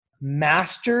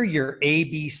master your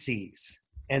ABCs.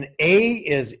 And A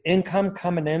is income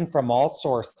coming in from all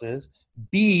sources.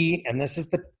 B, and this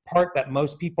is the part that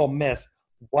most people miss,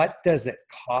 what does it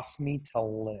cost me to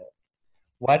live?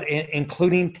 What,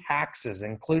 including taxes,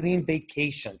 including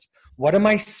vacations? What am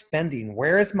I spending?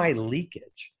 Where is my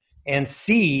leakage? And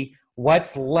C,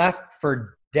 what's left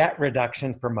for debt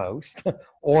reduction for most,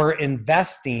 or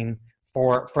investing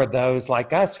for those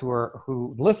like us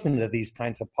who listen to these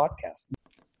kinds of podcasts.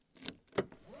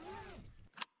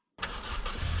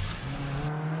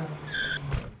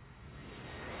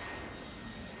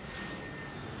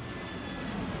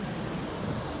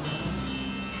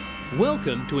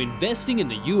 Welcome to Investing in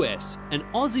the US, an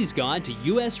Aussie's Guide to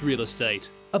US Real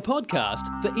Estate, a podcast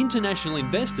for international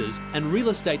investors and real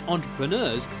estate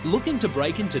entrepreneurs looking to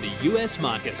break into the US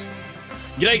market.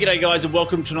 G'day guys, and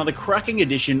welcome to another cracking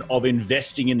edition of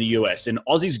Investing in the US, an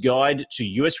Aussie's Guide to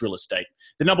US Real Estate,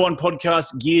 the number one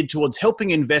podcast geared towards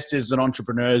helping investors and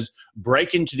entrepreneurs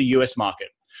break into the US market.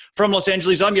 From Los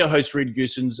Angeles, I'm your host, Reed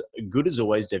Goosens. Good as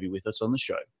always, Debbie, with us on the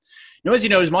show. Now, as you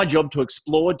know, it's my job to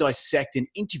explore, dissect, and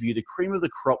interview the cream of the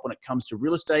crop when it comes to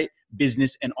real estate,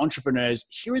 business, and entrepreneurs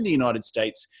here in the United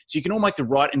States, so you can all make the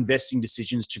right investing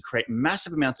decisions to create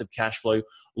massive amounts of cash flow,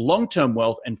 long-term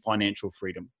wealth, and financial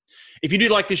freedom. If you do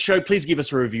like this show, please give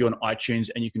us a review on iTunes,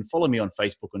 and you can follow me on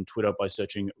Facebook and Twitter by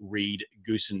searching Reed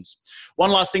Goosens.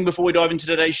 One last thing before we dive into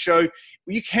today's show,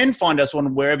 you can find us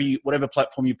on whatever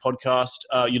platform you podcast,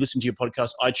 you listen to your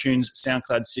podcast, iTunes,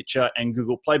 SoundCloud, Stitcher, and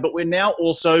Google Play. But we're now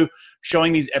also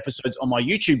showing these episodes on my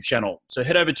YouTube channel. So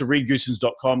head over to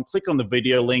reedgoosens.com, click on the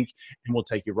video link, and we'll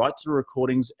take you right to the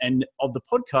recordings and of the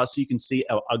podcast so you can see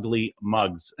our ugly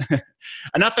mugs.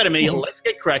 Enough out of me. Let's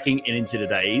get cracking and into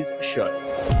today's show.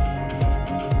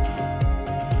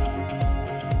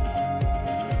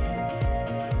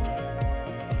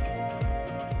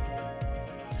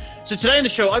 So today on the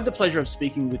show, I have the pleasure of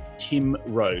speaking with Tim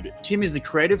Rode. Tim is the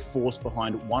creative force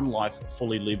behind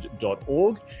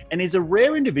OneLifeFullyLived.org and is a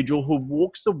rare individual who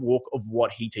walks the walk of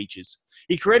what he teaches.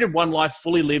 He created One Life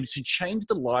Fully Lived to change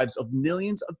the lives of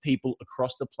millions of people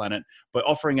across the planet by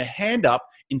offering a hand up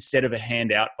instead of a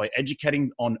handout by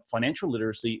educating on financial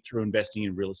literacy through investing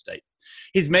in real estate.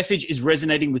 His message is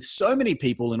resonating with so many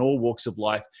people in all walks of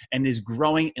life and is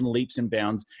growing in leaps and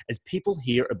bounds. As people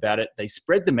hear about it, they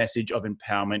spread the message of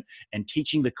empowerment and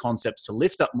teaching the concepts to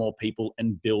lift up more people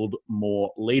and build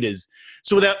more leaders.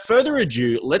 So without further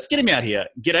ado, let's get him out here.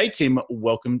 G'day, Tim.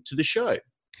 Welcome to the show.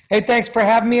 Hey, thanks for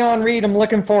having me on, Reed. I'm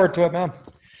looking forward to it, man.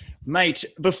 Mate,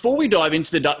 before we dive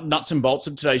into the nuts and bolts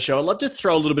of today's show, I'd love to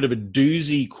throw a little bit of a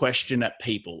doozy question at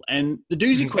people. And the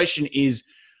doozy question is,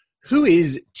 who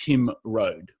is Tim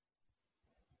Rode?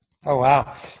 Oh,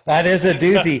 wow. That is a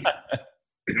doozy.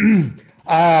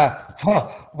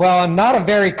 Well, I'm not a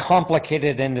very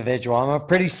complicated individual. I'm a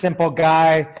pretty simple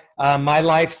guy. My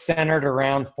life's centered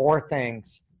around four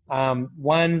things.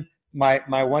 One,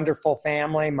 my wonderful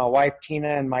family, my wife, Tina,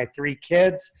 and my three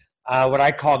kids, what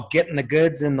I call getting the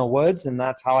goods in the woods, and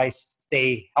that's how I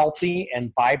stay healthy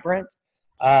and vibrant.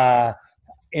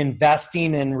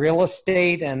 Investing in real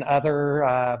estate and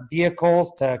other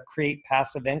vehicles to create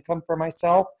passive income for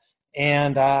myself,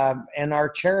 and our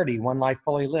charity, One Life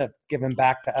Fully Lived, giving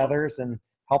back to others and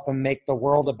helping make the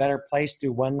world a better place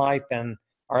through One Life and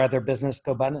our other business,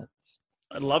 GoBundance.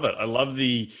 I love it. I love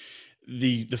the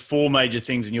four major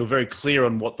things, and you're very clear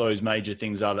on what those major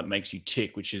things are that makes you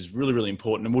tick, which is really, really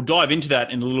important. And we'll dive into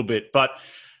that in a little bit. But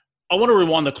I want to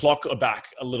rewind the clock back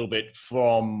a little bit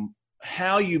from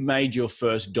how you made your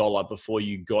first dollar before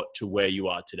you got to where you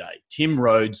are today. Tim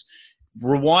Rhodes,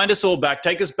 rewind us all back.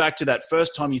 Take us back to that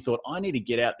first time you thought, I need to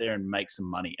get out there and make some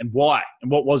money. And why?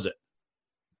 And what was it?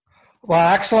 Well,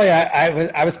 actually,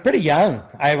 I was pretty young.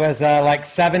 I was like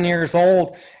 7 years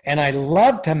old, and I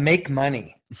loved to make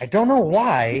money. I don't know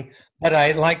why, but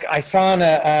I saw in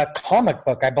a comic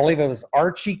book, I believe it was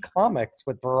Archie Comics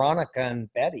with Veronica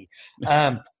and Betty.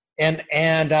 And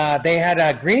they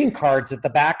had greeting cards at the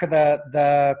back of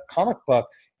the comic book,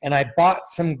 and I bought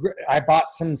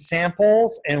some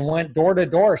samples and went door to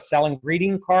door selling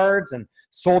greeting cards and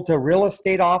sold to real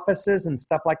estate offices and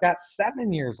stuff like that.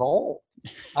 7 years old.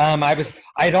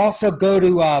 I'd also go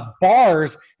to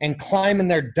bars and climb in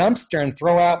their dumpster and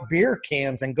throw out beer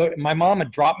cans and go. My mom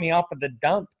would drop me off at the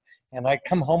dump, and I'd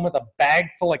come home with a bag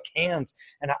full of cans.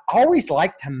 And I always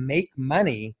liked to make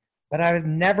money, but I've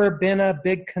never been a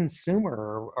big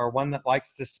consumer or one that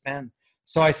likes to spend.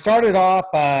 So I started off,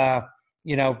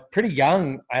 pretty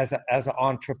young as an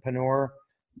entrepreneur,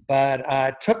 but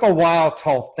it took a while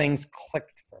till things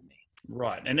clicked for me.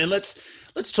 Right. And then let's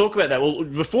talk about that. Well,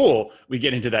 before we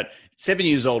get into that, 7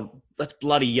 years old, that's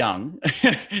bloody young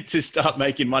to start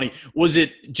making money. Was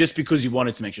it just because you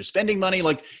wanted some extra spending money?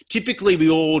 Like typically we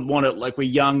all want it, like we're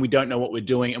young, we don't know what we're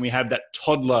doing, and we have that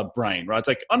toddler brain, right? It's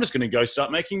like, I'm just going to go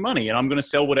start making money and I'm going to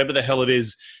sell whatever the hell it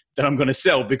is that I'm going to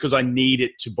sell because I need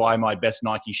it to buy my best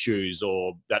Nike shoes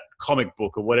or that comic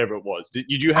book or whatever it was.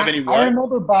 Did you have any worry? I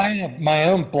remember buying my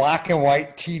own black and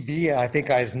white TV. I think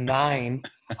I was 9.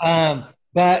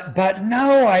 But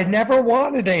no, I never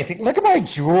wanted anything. Look at my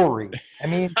jewelry. I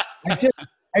mean,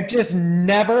 I've just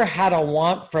never had a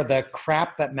want for the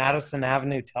crap that Madison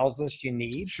Avenue tells us you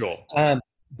need. Sure.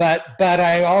 But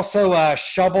I also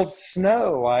shoveled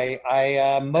snow.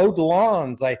 I mowed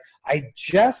lawns. I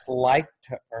just like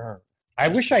to earn. I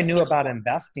wish I knew about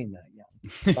investing that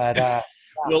young. But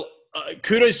well,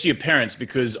 kudos to your parents,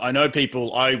 because I know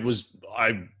people. I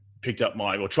picked up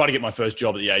tried to get my first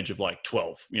job at the age of like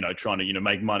 12, trying to,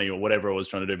 make money or whatever I was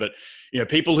trying to do. But,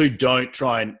 people who don't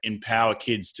try and empower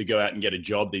kids to go out and get a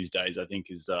job these days, I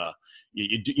think is,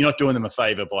 you're not doing them a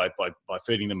favor by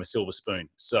feeding them a silver spoon.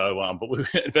 So, but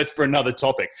that's for another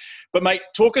topic. But mate,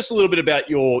 talk us a little bit about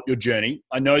your journey.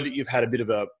 I know that you've had a bit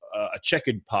of a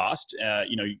checkered past,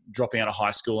 dropping out of high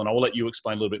school, and I will let you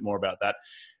explain a little bit more about that.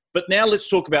 But now let's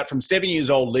talk about from 7 years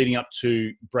old leading up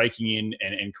to breaking in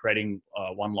and creating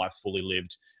One Life Fully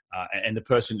Lived, and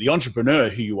the entrepreneur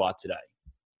who you are today.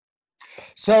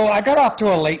 So I got off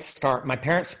to a late start. My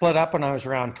parents split up when I was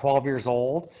around 12 years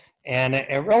old, and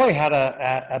it really had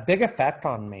a big effect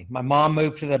on me. My mom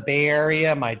moved to the Bay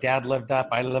Area. My dad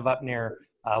I live up near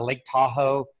Lake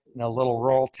Tahoe in a little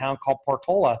rural town called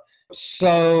Portola.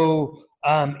 So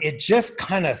it just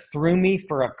kind of threw me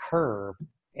for a curve.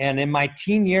 And in my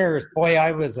teen years, boy,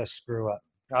 I was a screw up.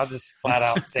 I'll just flat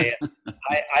out say it.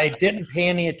 I didn't pay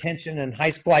any attention in high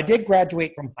school. I did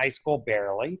graduate from high school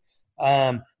barely.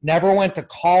 Never went to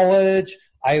college.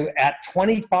 At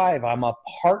 25, I'm a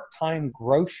part-time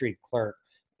grocery clerk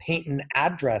painting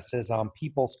addresses on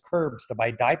people's curbs to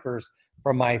buy diapers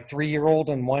for my 3-year-old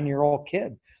and 1-year-old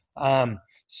kid. And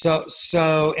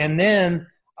then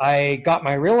I got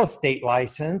my real estate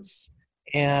license,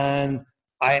 and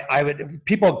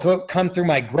people come through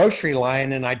my grocery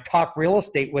line, and I'd talk real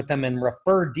estate with them and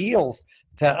refer deals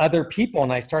to other people.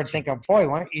 And I started thinking, boy,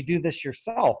 why don't you do this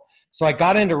yourself? So I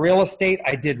got into real estate.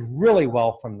 I did really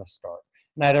well from the start,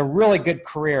 and I had a really good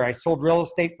career. I sold real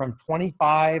estate from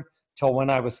 25 till when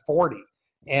I was 40.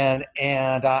 And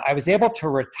I was able to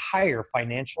retire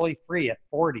financially free at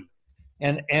 40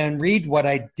 and read what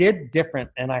I did different.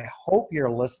 And I hope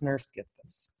your listeners get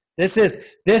this. This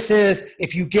is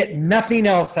if you get nothing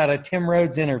else out of Tim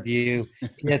Rhodes' interview,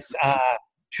 it's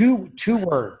two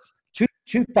words,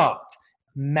 two thoughts.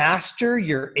 Master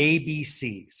your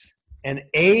ABCs. And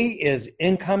A is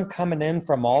income coming in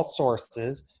from all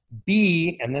sources.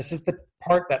 B, and this is the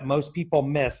part that most people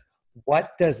miss,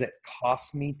 what does it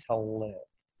cost me to live?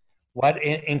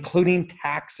 Including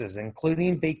taxes,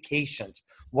 including vacations.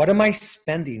 What am I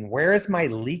spending? Where is my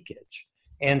leakage?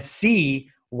 And C,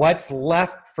 what's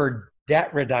left for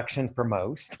debt reduction for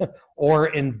most, or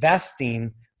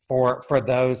investing for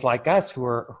those like us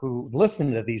who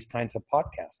listen to these kinds of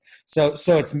podcasts.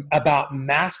 So it's about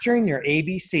mastering your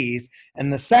ABCs.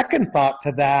 And the second thought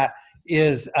to that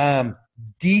is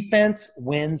defense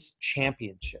wins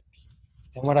championships.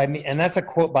 And what I mean, and that's a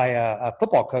quote by a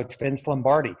football coach, Vince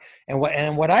Lombardi. And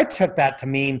what I took that to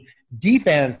mean,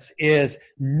 defense is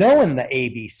knowing the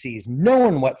ABCs,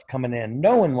 knowing what's coming in,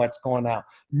 knowing what's going out,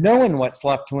 knowing what's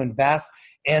left to invest,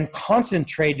 and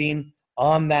concentrating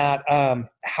on that.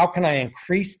 How can I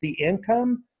increase the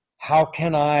income? How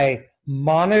can I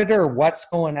monitor what's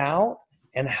going out?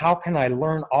 And how can I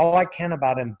learn all I can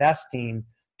about investing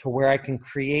to where I can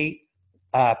create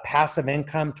passive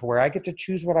income to where I get to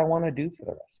choose what I want to do for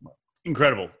the rest of my life.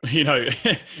 Incredible.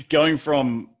 Going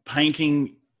from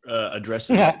painting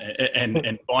addresses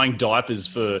and buying diapers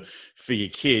for your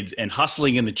kids and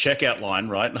hustling in the checkout line,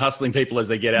 right? And hustling people as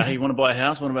they get out. Hey, you want to buy a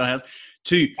house? Want to buy a house?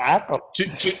 To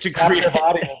create.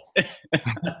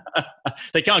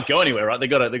 They can't go anywhere, right? They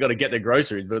got to get their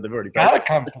groceries, but they've already paid.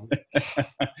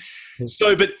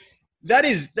 So, but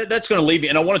that's going to leave me,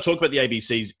 and I want to talk about the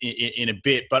ABCs in a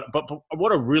bit. But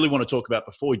what I really want to talk about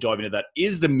before we dive into that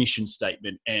is the mission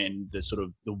statement and the sort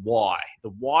of the why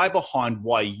behind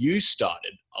why you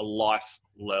started a life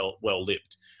well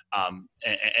lived.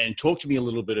 And talk to me a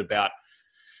little bit about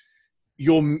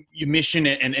your mission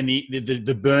and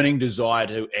the burning desire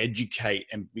to educate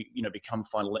and become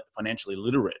financially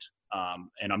literate.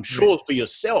 And I'm sure for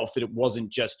yourself that it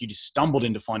wasn't just you just stumbled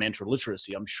into financial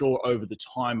literacy. I'm sure over the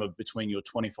time of between your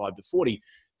 25 to 40,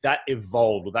 that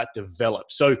evolved or that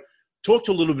developed. So talk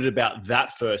to a little bit about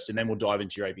that first, and then we'll dive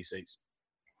into your ABCs.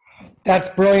 That's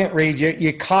brilliant, Reed.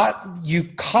 You caught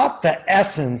the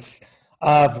essence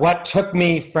of what took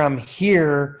me from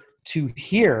here to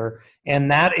here, and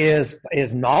that is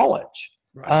knowledge.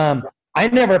 Right. I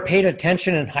never paid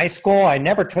attention in high school. I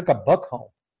never took a book home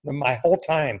my whole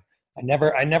time. I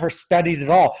never studied at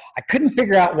all. I couldn't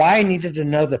figure out why I needed to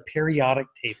know the periodic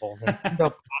tables and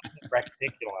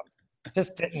reticulums.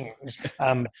 Just didn't,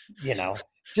 you know,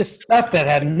 just stuff that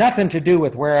had nothing to do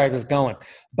with where I was going.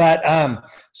 But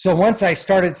so once I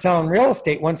started selling real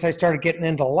estate, once I started getting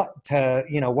into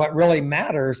what really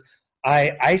matters,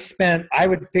 I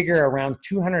would figure around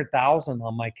 200,000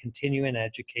 on my continuing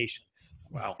education.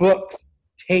 Wow. Books,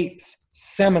 tapes,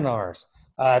 seminars,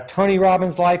 Tony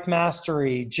Robbins Life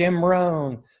Mastery, Jim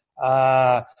Rohn,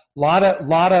 lot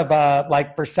of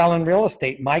like for selling real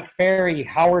estate, Mike Ferry,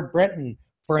 Howard Brinton,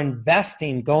 for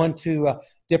investing, going to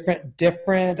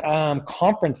different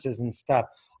conferences and stuff.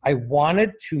 I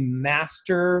wanted to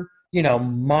master,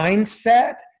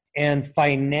 mindset and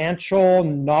financial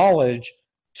knowledge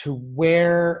to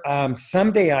where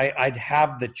someday I'd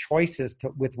have the choices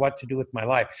with what to do with my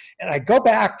life. And I go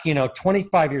back,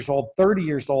 25 years old, 30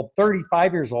 years old,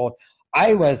 35 years old.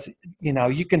 I was,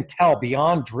 you can tell,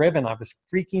 beyond driven. I was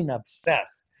freaking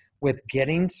obsessed with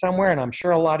getting somewhere. And I'm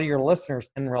sure a lot of your listeners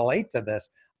can relate to this.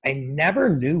 I never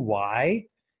knew why.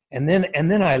 And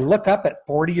then I look up at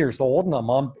 40 years old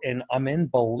and I'm in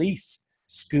Belize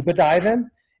scuba diving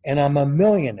and I'm a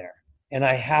millionaire. And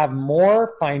I have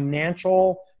more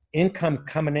financial income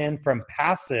coming in from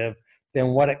passive than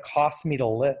what it costs me to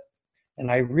live.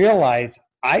 And I realized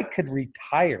I could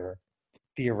retire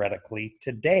theoretically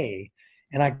today.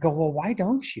 And I go, well, why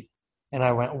don't you? And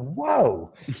I went,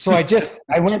 whoa. So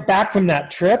I went back from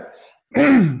that trip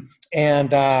and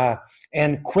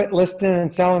quit listing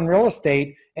and selling real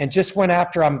estate and just went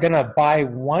after, I'm going to buy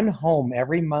one home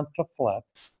every month to flip.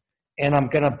 And I'm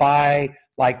going to buy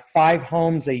like 5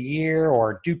 homes a year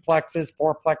or duplexes,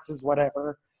 fourplexes,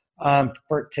 whatever,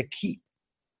 to keep.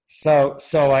 So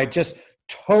I just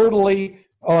totally,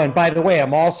 and by the way,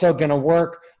 I'm also going to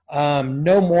work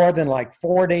no more than like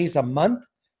 4 days a month.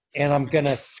 And I'm going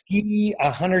to ski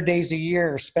 100 days a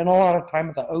year, spend a lot of time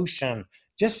at the ocean,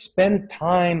 just spend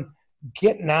time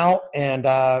getting out and,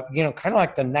 kind of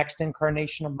like the next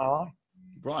incarnation of my life.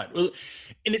 Right. Well,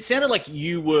 and it sounded like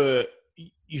you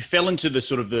fell into the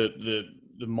sort of the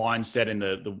mindset and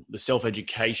the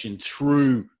self-education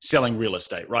through selling real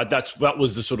estate, right? That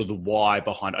was the sort of the why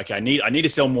behind, okay, I need to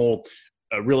sell more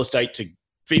real estate to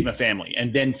feed my family.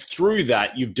 And then through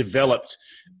that, you've developed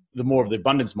the more of the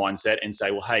abundance mindset and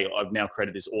say, well, hey, I've now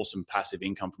created this awesome passive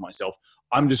income for myself.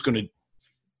 I'm just going to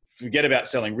forget about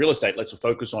selling real estate. Let's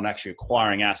focus on actually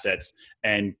acquiring assets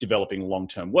and developing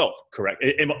long-term wealth. Correct.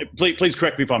 Please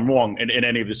correct me if I'm wrong in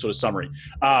any of this sort of summary.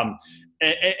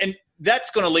 And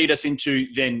that's going to lead us into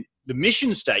then the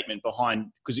mission statement behind,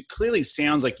 because it clearly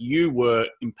sounds like you were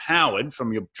empowered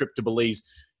from your trip to Belize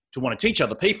to want to teach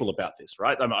other people about this,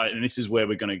 right? And this is where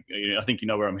we're going to, I think you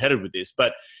know where I'm headed with this,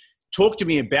 but talk to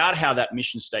me about how that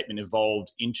mission statement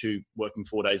evolved into working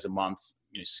 4 days a month,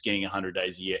 skiing 100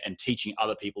 days a year and teaching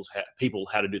other people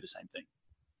how to do the same thing.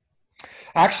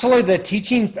 Actually, the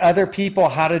teaching other people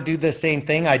how to do the same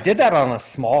thing, I did that on a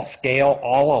small scale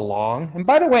all along. And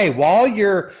by the way, while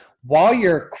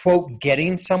you're quote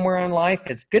getting somewhere in life,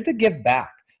 it's good to give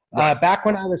back. Right. Back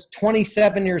when I was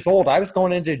 27 years old, I was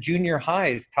going into junior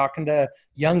highs, talking to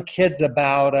young kids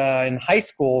about in high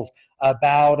schools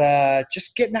about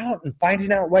just getting out and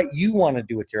finding out what you want to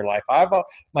do with your life.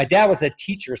 My dad was a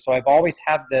teacher, so I've always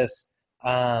had this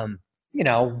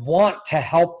want to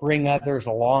help bring others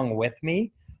along with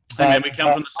me. Hey man, we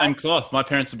come from the same cloth. My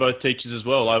parents are both teachers as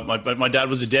well. My dad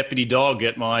was a deputy dog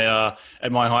at my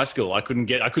high school. I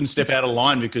couldn't step out of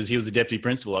line because he was the deputy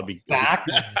principal.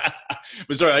 Exactly.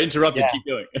 But sorry, I interrupted. Yeah. Keep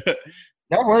going.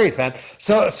 No worries, man.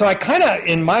 So I kind of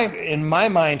in my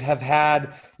mind have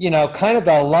had kind of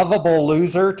the lovable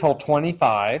loser till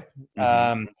 25,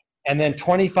 and then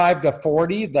 25 to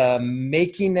 40, the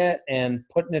making it and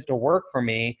putting it to work for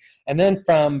me, and then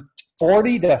from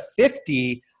 40 to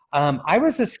 50. I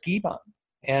was a ski bum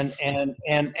and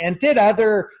did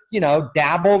other,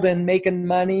 dabbled in making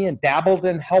money and dabbled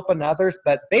in helping others.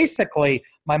 But basically,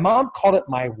 my mom called it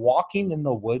my walking in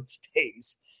the woods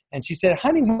phase. And she said,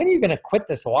 honey, when are you going to quit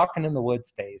this walking in the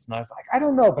woods phase? And I was like, I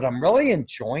don't know, but I'm really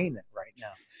enjoying it right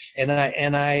now.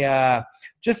 And I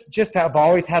just have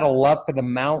always had a love for the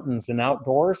mountains and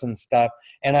outdoors and stuff.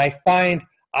 And I find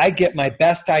I get my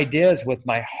best ideas with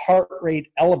my heart rate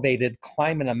elevated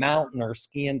climbing a mountain or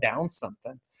skiing down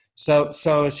something. So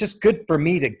it's just good for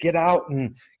me to get out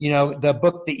and, the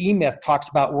book, The E-Myth, talks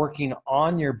about working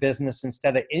on your business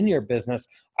instead of in your business.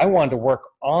 I wanted to work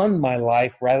on my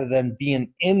life rather than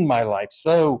being in my life.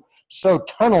 So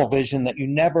tunnel vision that you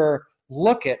never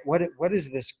look at what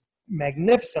is this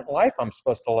magnificent life I'm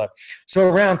supposed to live. So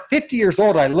around 50 years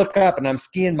old, I look up and I'm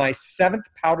skiing my 7th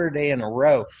powder day in a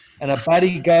row. And a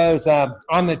buddy goes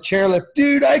on the chairlift,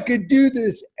 dude, I could do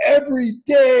this every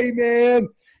day, man.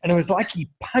 And it was like he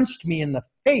punched me in the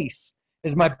face.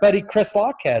 Is my buddy Chris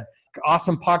Lockhead,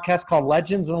 awesome podcast called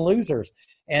Legends and Losers.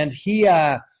 And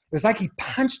it was like he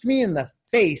punched me in the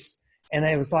face. And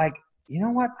I was like, you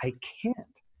know what? I can't.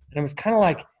 And it was kind of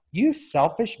like, you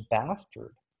selfish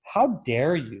bastard. How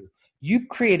dare you? You've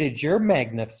created your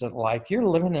magnificent life. You're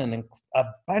living an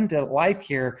abundant life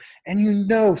here.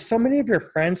 And so many of your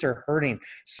friends are hurting.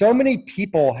 So many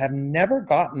people have never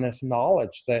gotten this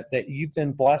knowledge that you've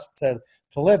been blessed to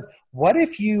live. What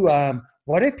if you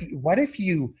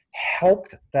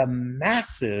helped the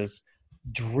masses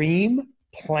dream,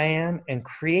 plan, and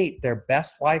create their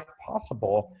best life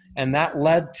possible? And that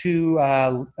led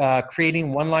to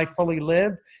creating One Life Fully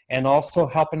Lived, and also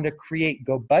helping to create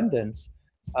GoBundance.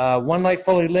 One Life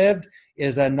Fully Lived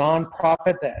is a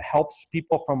nonprofit that helps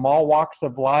people from all walks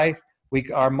of life.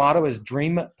 Our motto is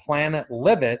Dream It, Plan It,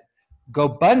 Live It.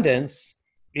 GoBundance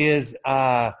is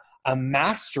a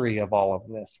mastery of all of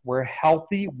this. We're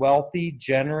healthy, wealthy,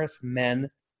 generous men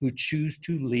who choose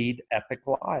to lead epic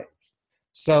lives.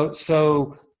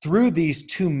 So through these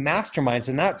two masterminds,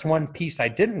 and that's one piece I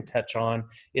didn't touch on,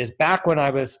 is back when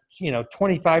I was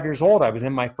 25 years old, I was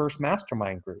in my first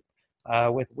mastermind group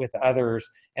with others,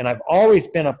 and I've always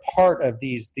been a part of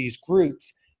these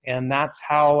groups, and that's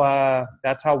how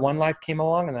One Life came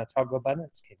along, and that's how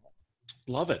GoBundance came along.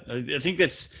 Love it. I think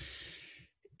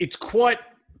it's quite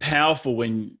powerful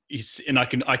when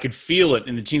I could feel it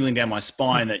in the tingling down my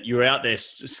spine that you're out there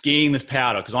skiing this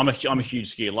powder, because I'm a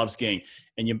huge skier, love skiing,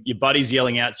 and your buddy's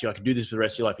yelling out to you, I could do this for the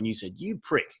rest of your life, and you said, you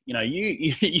prick,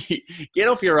 you get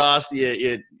off your ass,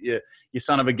 you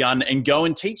son of a gun, and go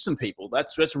and teach some people.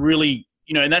 That's really,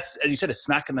 and that's, as you said, a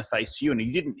smack in the face to you, and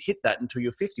you didn't hit that until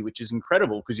you're 50, which is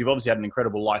incredible, because you've obviously had an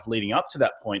incredible life leading up to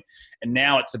that point, and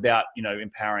now it's about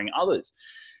empowering others.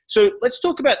 So let's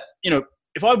talk about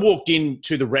if I walked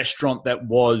into the restaurant that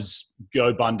was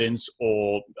GoBundance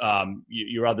or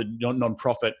your other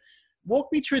non-profit, walk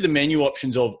me through the menu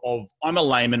options of I'm a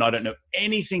layman, I don't know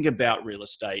anything about real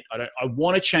estate. I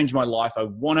want to change my life. I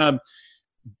want to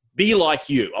be like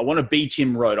you. I want to be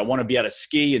Tim Road. I want to be able to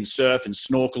ski and surf and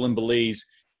snorkel in Belize.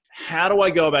 How do I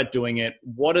go about doing it?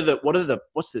 What's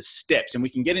the steps? And we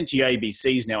can get into your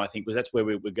ABCs now, I think, because that's where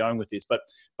we're going with this. But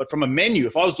from a menu,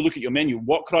 if I was to look at your menu,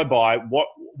 what could I buy?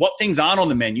 What things aren't on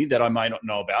the menu that I may not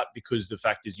know about? Because the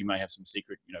fact is, you may have some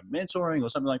secret, mentoring or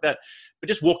something like that. But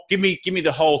just give me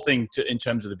the whole thing in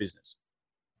terms of the business.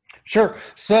 Sure.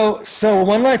 So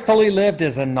One Life Fully Lived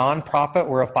is a nonprofit.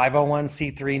 We're a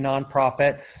 501c3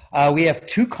 nonprofit. We have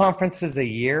 2 conferences a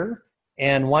year.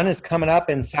 And one is coming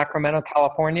up in Sacramento,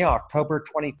 California, October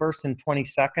 21st and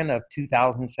 22nd of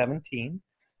 2017.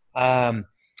 Our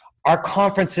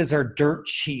conferences are dirt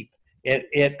cheap.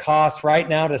 It costs right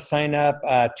now to sign up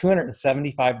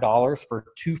 $275 for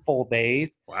 2 full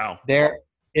days. Wow.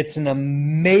 It's an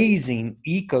amazing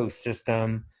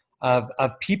ecosystem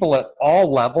of people at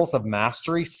all levels of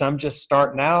mastery, some just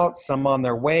starting out, some on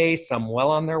their way, some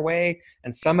well on their way,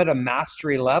 and some at a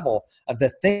mastery level of the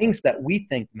things that we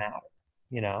think matter.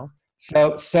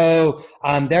 So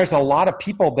there's a lot of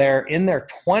people there in their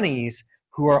 20s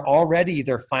who are already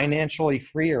either financially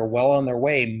free or well on their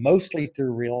way, mostly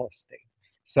through real estate.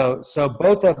 So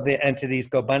both of the entities,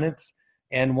 GoBundance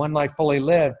and One Life Fully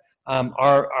Lived,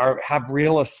 have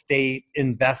real estate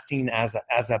investing as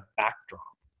a backdrop.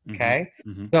 Okay.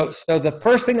 Mm-hmm. So the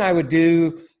first thing I would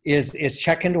do is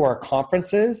check into our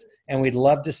conferences, and we'd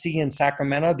love to see you in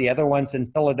Sacramento. The other one's in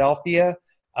Philadelphia.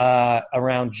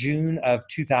 Around June of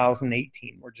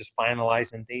 2018. We're just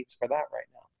finalizing dates for that right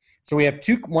now. So we have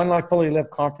 2 One Life Fully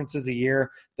Lived conferences a year.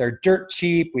 They're dirt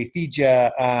cheap. We feed you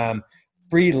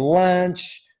free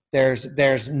lunch.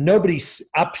 There's nobody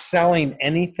upselling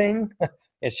anything.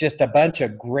 It's just a bunch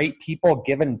of great people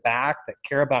giving back that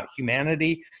care about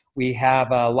humanity. We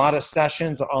have a lot of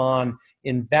sessions on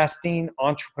investing,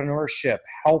 entrepreneurship,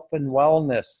 health and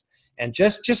wellness, and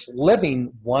just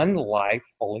living one life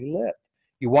fully lived.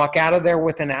 You walk out of there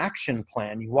with an action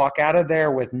plan. You walk out of there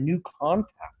with new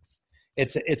contacts.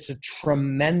 It's a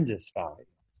tremendous value.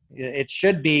 It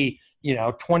should be,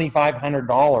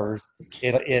 $2,500.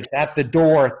 It's at the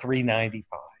door $395.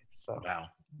 So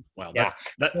wow, yeah.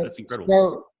 That's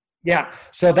incredible. Yeah.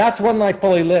 So that's One Life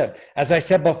Fully Lived. As I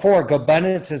said before,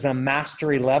 GoBundance is a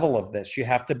mastery level of this. You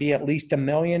have to be at least a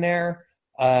millionaire.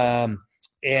 And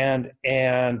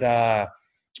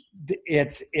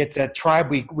it's a tribe.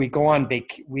 We go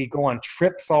on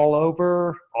trips all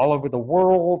over the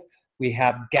world. We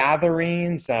have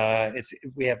gatherings.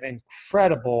 We have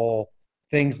incredible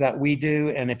things that we do.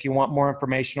 And if you want more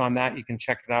information on that, you can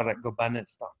check it out at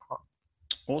GoBundance.com.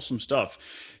 Awesome stuff.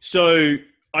 So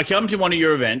I come to one of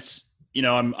your events. You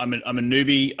know, I'm a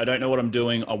newbie. I don't know what I'm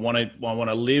doing. I want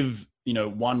to live,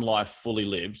 one life fully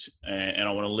lived, and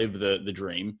I want to live the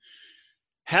dream.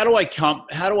 How do I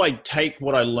take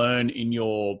what I learn in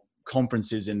your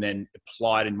conferences and then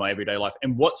apply it in my everyday life?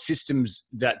 And what systems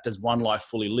that does One Life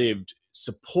Fully Lived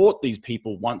support these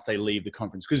people once they leave the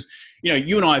conference? Because,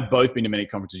 you and I have both been to many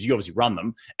conferences. You obviously run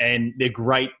them, and they're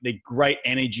great. They're great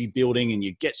energy building, and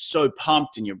you get so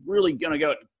pumped and you're really going to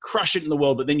go crush it in the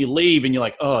world. But then you leave and you're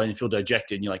like, oh, and you feel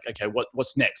dejected. And you're like, okay,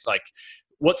 what's next? Like,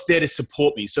 what's there to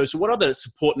support me? So what other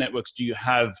support networks do you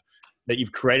have that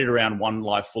you've created around One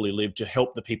Life Fully Lived to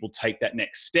help the people take that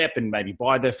next step and maybe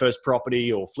buy their first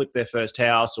property or flip their first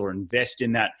house or invest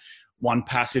in that one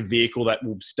passive vehicle that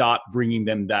will start bringing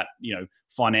them that,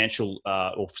 financial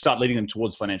or start leading them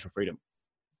towards financial freedom?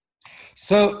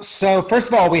 So first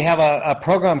of all, we have a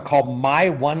program called My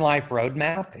One Life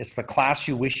Roadmap. It's the class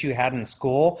you wish you had in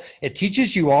school. It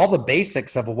teaches you all the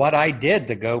basics of what I did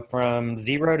to go from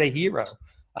zero to hero.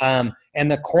 And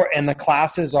the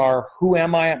classes are: who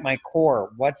am I at my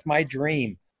core? What's my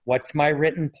dream? What's my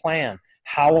written plan?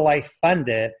 How will I fund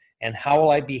it? And how will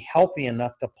I be healthy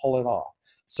enough to pull it off?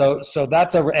 So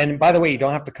that's and by the way, you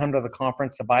don't have to come to the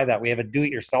conference to buy that. We have a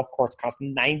do-it-yourself course, costs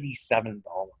 $97.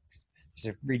 It's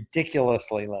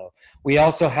ridiculously low. We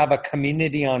also have a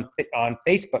community on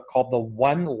Facebook called the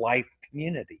One Life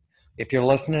Community. If you're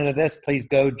listening to this, please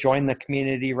go join the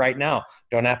community right now.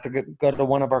 Don't have to go to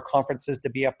one of our conferences to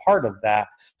be a part of that.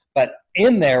 But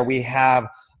in there, we have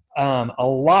a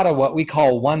lot of what we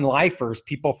call one-lifers,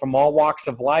 people from all walks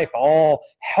of life, all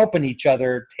helping each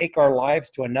other take our lives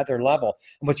to another level.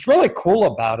 And what's really cool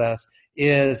about us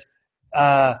is,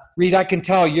 Reed, I can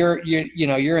tell you're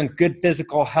in good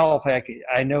physical health.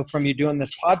 I know from you doing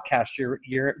this podcast,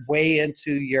 you're way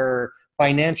into your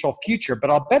financial future,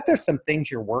 but I'll bet there's some things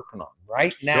you're working on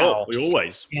right now. Sure, we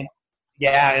always.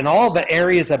 Yeah, and all the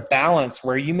areas of balance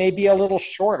where you may be a little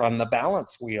short on the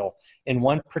balance wheel in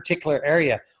one particular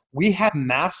area. We have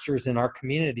masters in our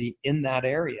community in that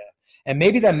area. And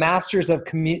maybe the masters in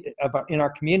our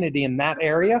community in that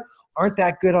area aren't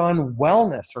that good on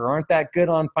wellness or aren't that good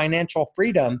on financial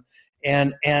freedom.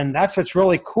 And that's what's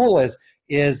really cool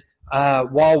is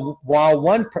while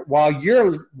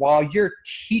you're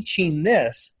teaching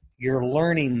this, you're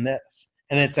learning this.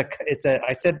 And it's a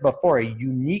I said before, a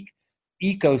unique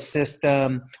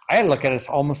ecosystem. I look at it as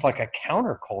almost like a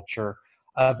counterculture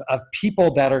of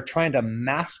people that are trying to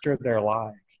master their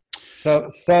lives.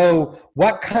 So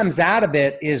what comes out of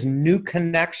it is new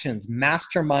connections,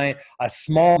 mastermind, a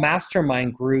small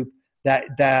mastermind group that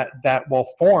will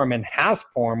form and has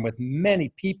formed with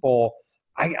many people.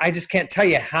 I just can't tell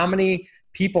you how many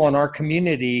people in our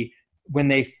community, when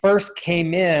they first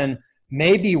came in,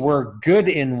 maybe were good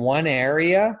in one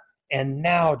area and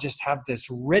now just have this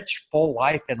rich, full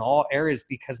life in all areas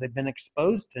because they've been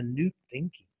exposed to new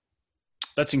thinking.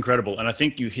 That's incredible. And I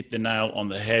think you hit the nail on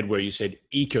the head where you said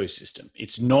ecosystem.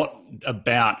 It's not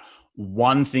about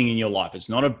one thing in your life. It's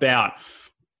not about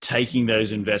taking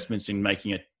those investments and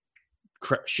making a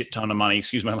shit ton of money,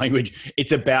 excuse my language.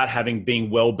 It's about being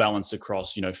well balanced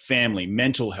across, family,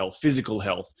 mental health, physical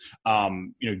health,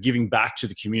 giving back to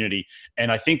the community.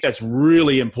 And I think that's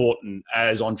really important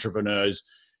as entrepreneurs.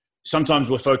 Sometimes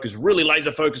we're really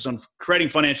laser focused on creating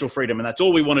financial freedom, and that's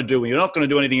all we want to do. And you're not going to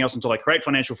do anything else until I create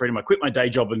financial freedom. I quit my day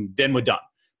job, and then we're done.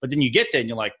 But then you get there, and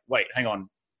you're like, wait, hang on.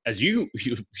 As you're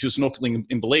snorkeling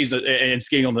in Belize and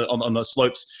skiing on the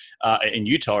slopes in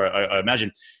Utah, I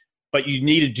imagine. But you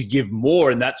needed to give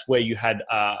more, and that's where you had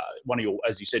one of your,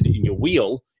 as you said, in your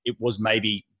wheel, it was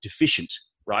maybe deficient.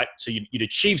 Right? So you'd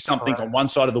achieve something on one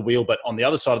side of the wheel, but on the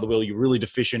other side of the wheel, you're really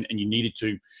deficient and you needed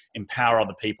to empower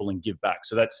other people and give back.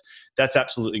 So that's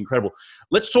absolutely incredible.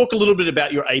 Let's talk a little bit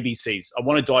about your ABCs. I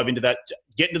want to dive into that,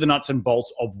 get into the nuts and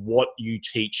bolts of what you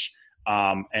teach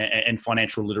and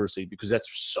financial literacy, because that's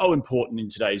so important in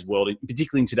today's world,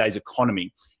 particularly in today's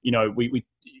economy. We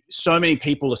so many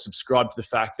people are subscribed to the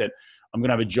fact that I'm going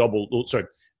to have a job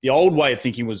the old way of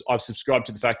thinking was I've subscribed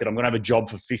to the fact that I'm going to have a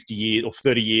job for 50 years or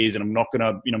 30 years and I'm not going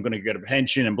to, I'm going to get a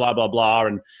pension and blah, blah, blah.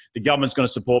 And the government's going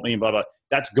to support me and blah, blah.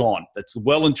 That's gone. That's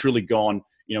well and truly gone.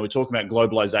 We're talking about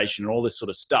globalization and all this sort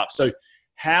of stuff. So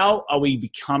how do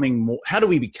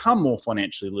we become more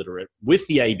financially literate with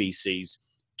the ABCs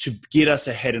to get us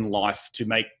ahead in life,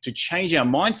 to change our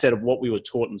mindset of what we were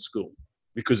taught in school?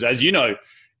 Because as you know,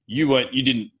 you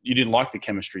didn't like the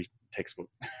chemistry textbook.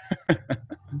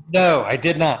 No, I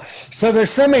did not. So there's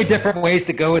so many different ways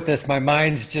to go with this. My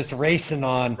mind's just racing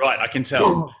on. Right, I can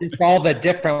tell. Just all the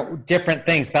different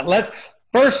things. But let's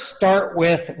first start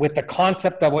with the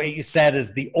concept of what you said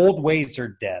is the old ways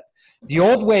are dead. The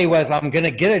old way was I'm going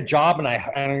to get a job and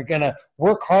I'm going to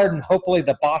work hard and hopefully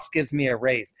the boss gives me a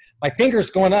raise. My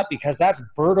finger's going up because that's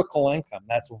vertical income.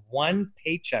 That's one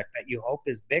paycheck that you hope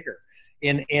is bigger.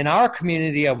 In our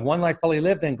community of One Life Fully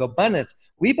Lived and GoBundance,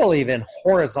 we believe in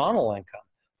horizontal income.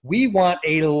 We want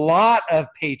a lot of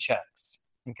paychecks,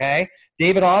 okay?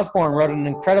 David Osborne wrote an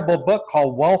incredible book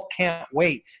called Wealth Can't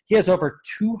Wait. He has over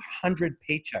 200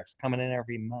 paychecks coming in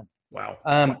every month. Wow.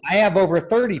 I have over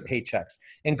 30 paychecks.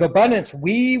 In GoBundance,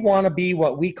 we want to be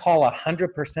what we call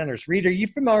 100%ers. Reed, are you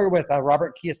familiar with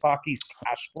Robert Kiyosaki's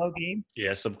cash flow game?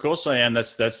 Yes, of course I am.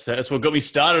 That's what got me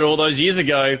started all those years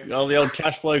ago. Oh, the old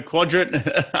cash flow quadrant.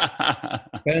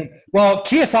 Well,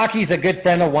 Kiyosaki's a good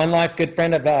friend of One Life, good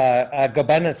friend of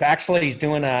GoBundance. Actually, he's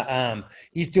doing a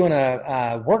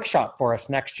workshop for us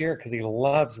next year because he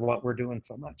loves what we're doing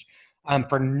so much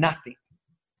for nothing.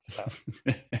 So.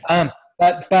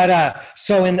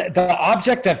 So in the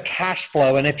object of cash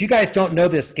flow, and if you guys don't know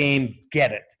this game,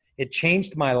 get it. It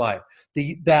changed my life.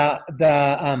 The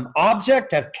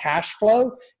object of cash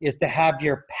flow is to have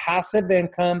your passive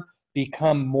income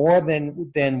become more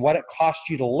than what it costs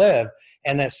you to live.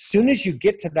 And as soon as you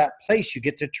get to that place, you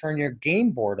get to turn your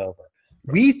game board over.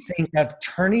 We think of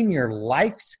turning your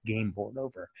life's game board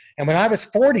over. And when I was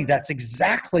 40, that's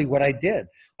exactly what I did.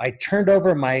 I turned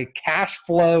over my cash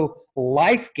flow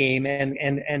life game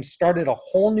and started a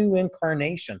whole new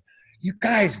incarnation. You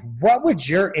guys, what would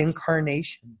your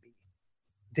incarnation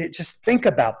be? Just think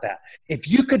about that. If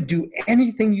you could do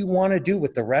anything you want to do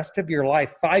with the rest of your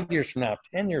life, 5 years from now,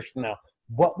 10 years from now,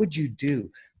 what would you do?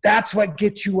 That's what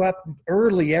gets you up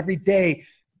early every day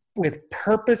with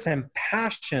purpose and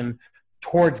passion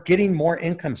towards getting more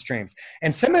income streams.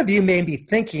 And some of you may be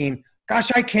thinking,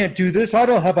 gosh, I can't do this. I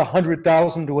don't have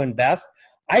 $100,000 to invest.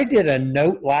 I did a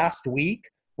note last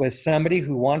week with somebody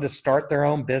who wanted to start their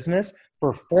own business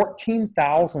for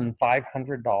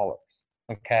 $14,500.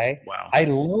 Okay. Wow. I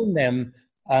loaned them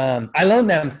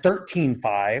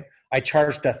 $13,500. I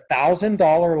charged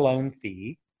 $1,000 loan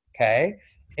fee. Okay.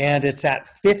 And it's at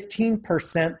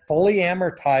 15% fully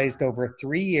amortized over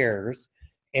 3 years.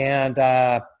 And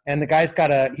the guy's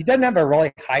he doesn't have a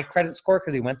really high credit score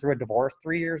because he went through a divorce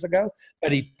 3 years ago,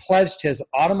 but he pledged his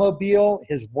automobile,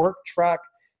 his work truck,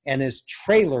 and his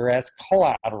trailer as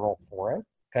collateral for it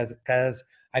because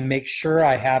I make sure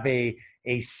I have a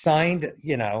signed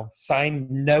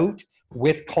note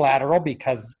with collateral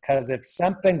because if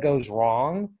something goes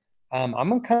wrong, I'm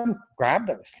going to come grab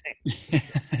those things.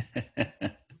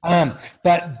 And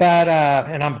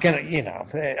I'm gonna,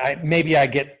 maybe I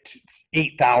get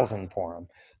 8,000 for them.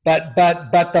 But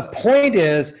the point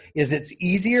is it's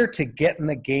easier to get in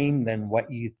the game than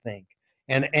what you think.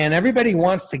 And everybody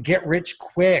wants to get rich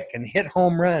quick and hit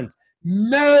home runs.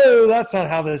 No, that's not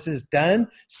how this is done.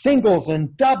 Singles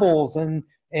and doubles and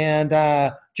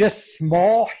just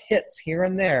small hits here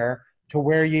and there to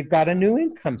where you've got a new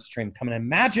income stream coming.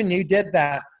 Imagine you did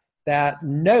that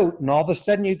note and all of a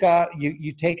sudden you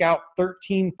take out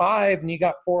 13,500 and you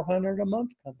got 400 a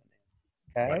month coming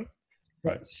in. Okay.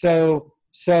 Right.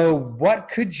 So what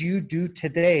could you do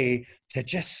today to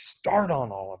just start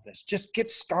on all of this? Just get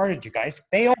started, you guys.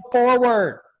 Fail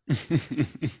forward.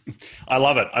 I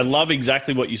love it. I love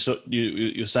exactly what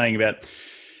you're saying about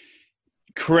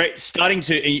starting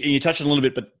to, and you touched on a little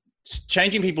bit, but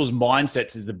changing people's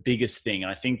mindsets is the biggest thing.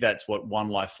 And I think that's what One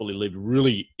Life Fully Lived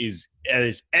really is at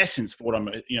its essence for what I'm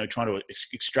trying to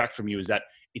extract from you is that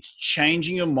it's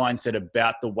changing your mindset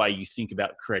about the way you think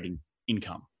about creating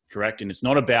income, correct? And it's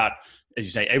not about, as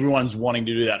you say, everyone's wanting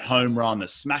to do that home run, they're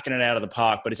smacking it out of the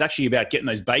park, but it's actually about getting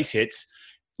those base hits,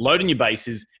 loading your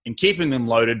bases and keeping them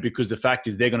loaded because the fact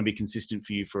is they're going to be consistent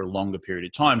for you for a longer period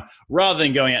of time rather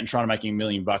than going out and trying to make $1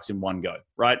 million in one go,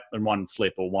 right? In one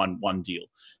flip or one deal.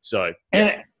 So,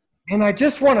 and I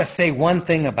just want to say one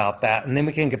thing about that, and then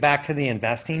we can get back to the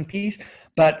investing piece.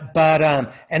 But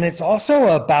and it's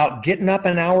also about getting up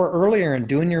an hour earlier and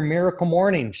doing your miracle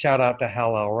morning. Shout out to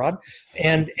Hal Elrod,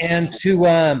 and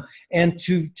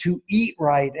to eat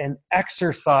right and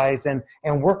exercise and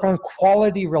work on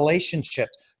quality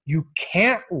relationships. You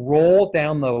can't roll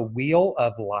down the wheel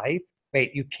of life.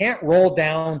 Wait, you can't roll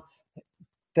down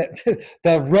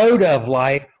the road of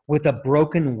life with a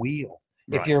broken wheel.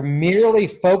 If Right. you're merely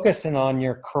focusing on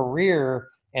your career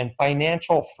and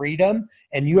financial freedom,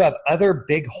 and you have other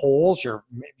big holes,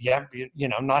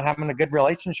 not having a good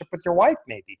relationship with your wife,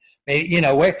 maybe,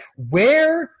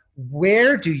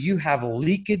 where do you have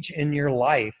leakage in your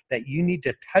life that you need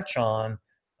to touch on?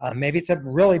 Maybe it's a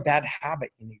really bad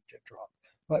habit you need to drop,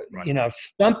 but Right.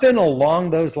 something along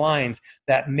those lines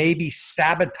that may be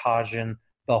sabotaging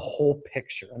the whole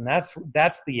picture. And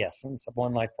that's the essence of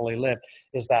One Life Fully Lived,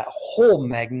 is that whole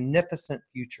magnificent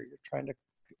future you're trying to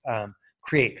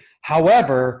create.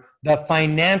 However, the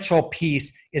financial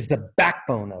piece is the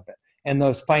backbone of it. And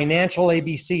those financial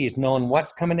ABCs, knowing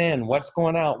what's coming in, what's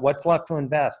going out, what's left to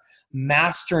invest,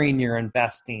 mastering your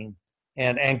investing,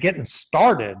 and getting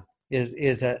started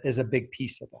is a big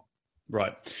piece of that.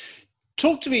 Right.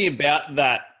 Talk to me about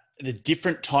that, the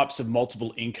different types of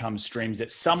multiple income streams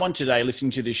that someone today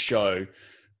listening to this show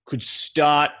could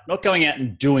start, not going out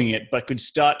and doing it, but could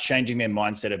start changing their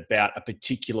mindset about a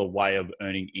particular way of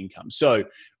earning income. So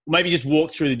maybe just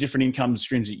walk through the different income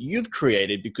streams that you've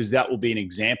created, because that will be an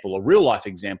example, a real life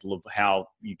example of how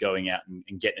you're going out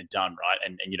and getting it done, right?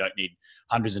 And you don't need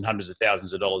hundreds and hundreds of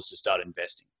thousands of dollars to start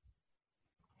investing.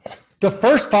 The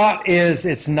first thought is,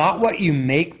 it's not what you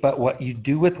make, but what you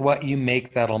do with what you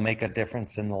make that'll make a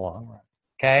difference in the long run.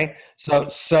 Okay,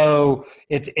 so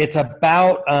it's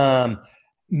about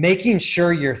making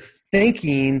sure you're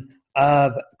thinking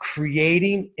of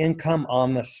creating income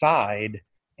on the side,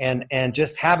 and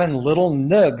just having little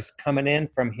nugs coming in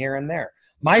from here and there.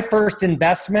 My first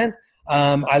investment,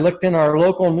 I looked in our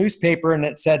local newspaper and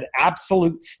it said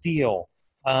Absolute Steel,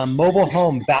 mobile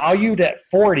home valued at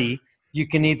 40. You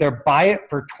can either buy it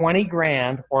for 20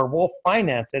 grand or we'll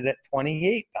finance it at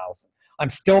 28,000. I'm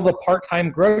still the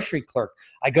part-time grocery clerk.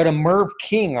 I go to Merv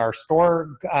King, our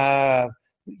store,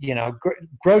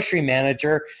 grocery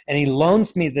manager, and he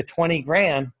loans me the 20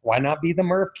 grand. Why not be the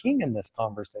Merv King in this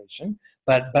conversation?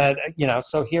 But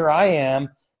so here I am.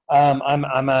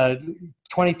 I'm a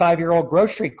 25-year-old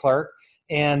grocery clerk,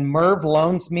 and Merv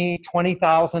loans me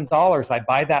 $20,000. I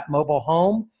buy that mobile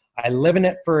home. I live in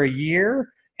it for a year.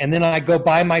 And then I go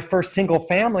buy my first single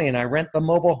family, and I rent the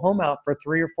mobile home out for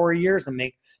 3 or 4 years and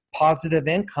make positive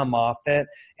income off it.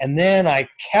 And then I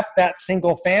kept that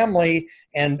single family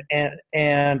and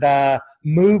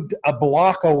moved a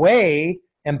block away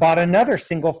and bought another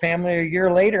single family a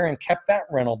year later and kept that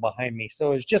rental behind me.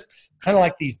 So it's just kind of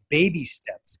like these baby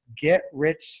steps, get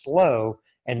rich slow.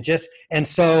 And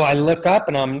so I look up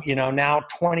and I'm, now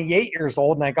 28 years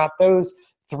old, and I got those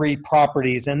 3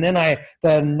 properties. And then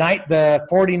the night the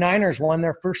 49ers won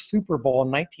their first Super Bowl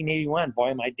in 1981.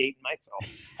 Boy, am I dating myself.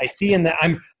 I see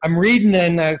I'm reading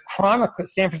in the Chronicle,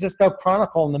 San Francisco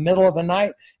Chronicle, in the middle of the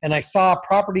night, and I saw a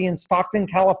property in Stockton,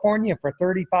 California for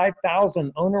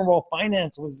 $35,000. Owner will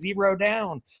finance with 0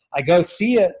 down. I go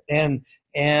see it, and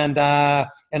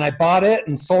I bought it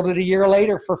and sold it a year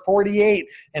later for 48.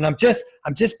 And I'm just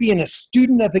being a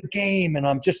student of the game, and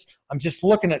I'm just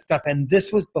looking at stuff. And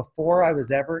this was before I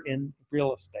was ever in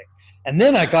real estate. And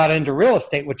then I got into real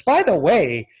estate, which, by the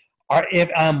way,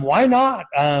 why not?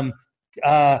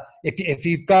 If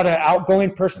you've got an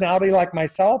outgoing personality like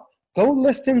myself, go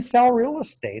list and sell real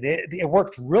estate. It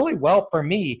worked really well for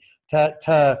me.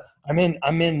 I'm in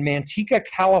Manteca,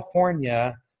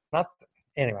 California.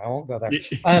 Anyway, I won't go there.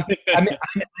 I'm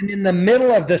in the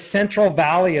middle of the Central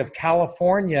Valley of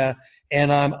California,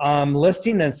 and I'm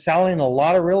listing and selling a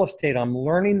lot of real estate. I'm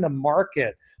learning the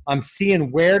market. I'm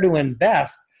seeing where to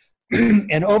invest.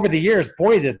 And over the years,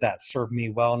 boy, did that serve me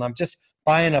well. And I'm just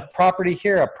buying a property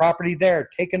here, a property there,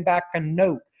 taking back a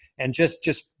note, and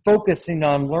just focusing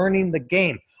on learning the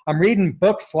game. I'm reading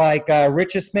books like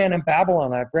Richest Man in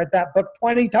Babylon. I've read that book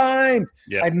 20 times.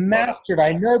 Yeah. I've mastered.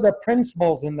 I know the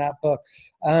principles in that book.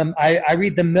 I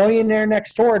read The Millionaire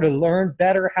Next Door to learn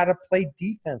better how to play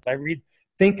defense. I read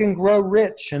Think and Grow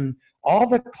Rich and all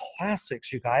the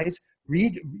classics, you guys.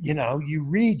 Read, you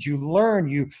read, you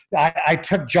learn. I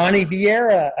took Johnny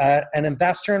Vieira, an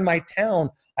investor in my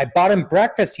town. I bought him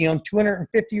breakfast. He owned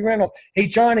 250 rentals. Hey,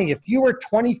 Johnny, if you were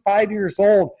 25 years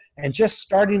old and just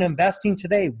starting investing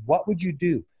today, what would you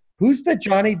do? Who's the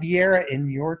Johnny Vieira in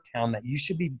your town that you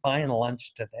should be buying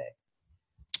lunch today?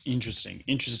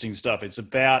 Interesting stuff. It's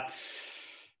about,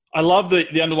 I love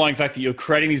the underlying fact that you're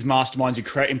creating these masterminds,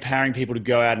 you're empowering people to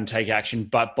go out and take action,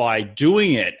 but by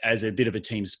doing it as a bit of a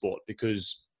team sport,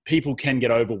 because people can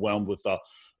get overwhelmed with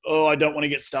I don't want to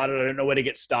get started. I don't know where to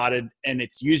get started. And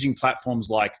it's using platforms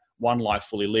like One Life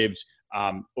Fully Lived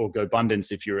or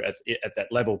GoBundance, if you're at that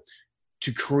level,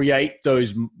 to create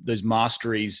those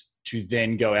masteries to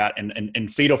then go out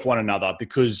and feed off one another.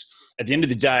 Because at the end of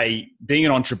the day, being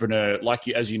an entrepreneur, like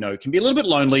you, as you know, can be a little bit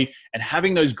lonely, and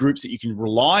having those groups that you can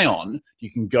rely on,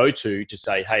 you can go to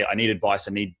say, hey, I need advice.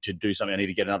 I need to do something. I need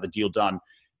to get another deal done.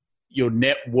 Your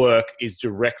network is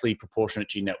directly proportionate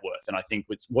to your net worth. And I think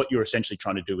what you're essentially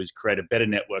trying to do is create a better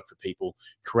network for people,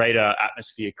 create an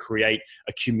atmosphere, create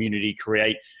a community,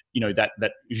 create, that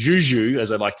juju,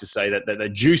 as I like to say,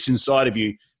 that juice inside of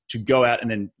you to go out and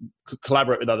then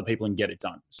collaborate with other people and get it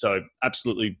done. So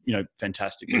absolutely,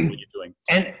 fantastic what you're doing.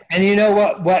 And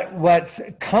what's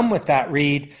come with that,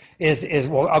 Reed, is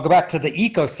well, I'll go back to the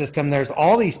ecosystem. There's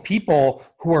all these people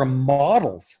who are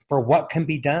models for what can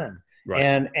be done. Right.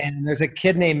 And there's a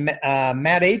kid named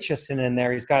Matt Aitchison in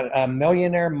there. He's got a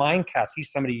Millionaire Mindcast.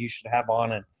 He's somebody you should have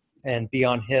on and be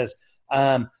on his.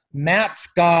 Matt's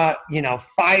got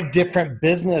 5 different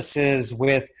businesses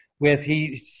with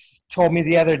he told me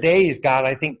the other day he's got,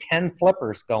 I think, 10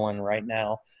 flippers going right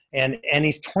now, and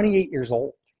he's 28 years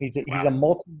old. He's a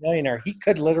multi-millionaire. He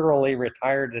could literally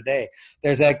retire today.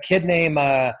 There's a kid named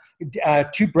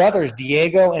 2 brothers,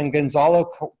 Diego and Gonzalo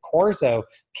Corzo.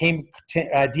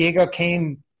 Diego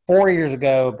came 4 years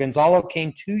ago. Gonzalo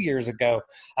came 2 years ago.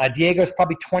 Diego's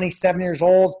probably 27 years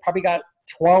old. He's probably got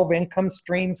 12 income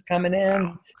streams coming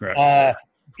in.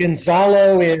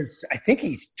 Gonzalo I think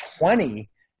he's 20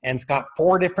 and it's got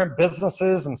 4 different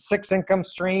businesses and 6 income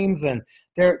streams, and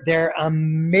they're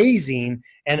amazing.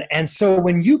 And so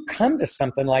when you come to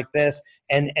something like this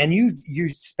and you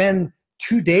spend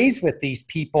 2 days with these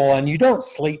people and you don't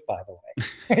sleep, by the way,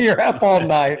 you're up all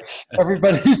night.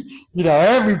 Everybody's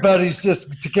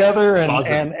just together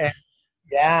and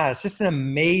yeah, it's just an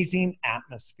amazing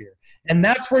atmosphere. And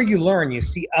that's where you learn. You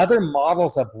see other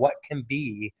models of what can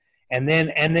be. And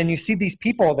then you see these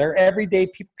people, they're everyday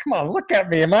people. Come on, look at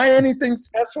me. Am I anything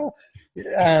special?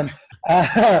 You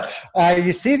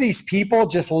see these people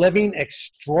just living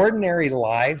extraordinary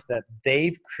lives that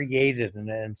they've created, and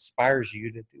it inspires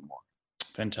you to do more.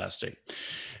 Fantastic.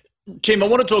 Tim, I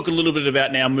want to talk a little bit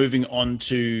about now moving on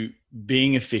to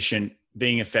being efficient,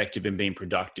 being effective, and being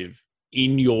productive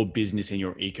in your business, in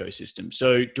your ecosystem.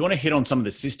 So do you want to hit on some of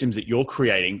the systems that you're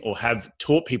creating or have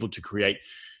taught people to create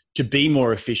to be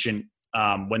more efficient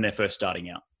when they're first starting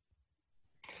out?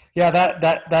 Yeah,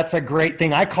 that's a great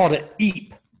thing. I called it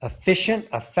EAP, efficient,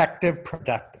 effective,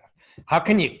 productive. How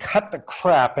can you cut the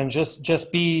crap and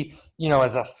just be,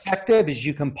 as effective as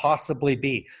you can possibly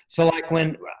be? So like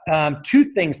when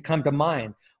 2 things come to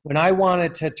mind. When I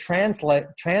wanted to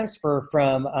transfer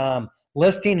from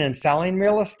listing and selling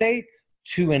real estate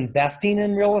to investing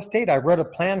in real estate, I wrote a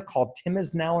plan called Tim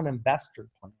is Now an Investor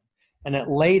Plan. And it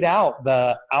laid out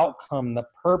the outcome, the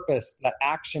purpose, the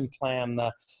action plan,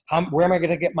 where am I going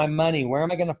to get my money? Where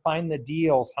am I going to find the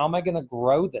deals? How am I going to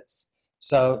grow this?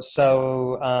 So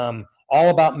all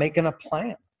about making a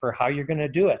plan for how you're going to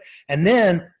do it. And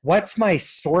then what's my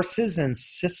sources and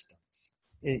systems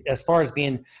as far as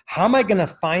being, how am I going to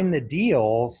find the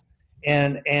deals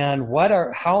and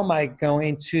how am I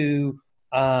going to,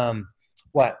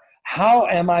 how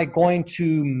am I going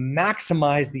to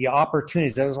maximize the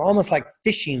opportunities? It was almost like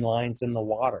fishing lines in the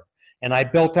water. And I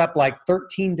built up like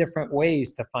 13 different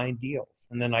ways to find deals.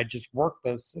 And then I just worked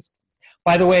those systems.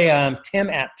 By the way,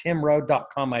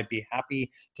 tim@timrode.com. I'd be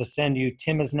happy to send you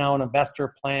Tim is Now an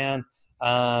Investor Plan,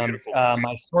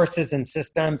 my sources and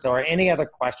systems, or any other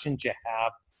questions you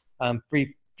have.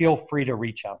 Feel free to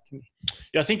reach out to me.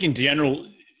 Yeah, I think in general,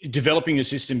 developing your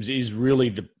systems is really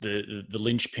the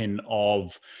linchpin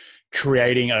of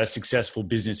creating a successful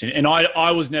business. And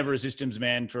I was never a systems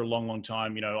man for a long, long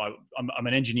time. I'm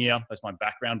an engineer. That's my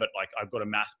background, but like I've got a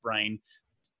math brain.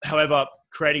 However,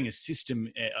 creating a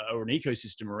system or an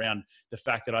ecosystem around the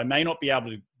fact that I may not be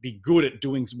able to be good at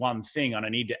doing one thing and I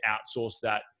need to outsource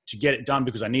that to get it done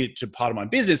because I need it to part of my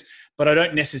business, but I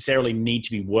don't necessarily need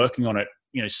to be working on it,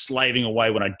 slaving away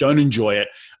when I don't enjoy it.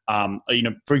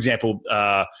 For example,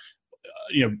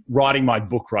 writing my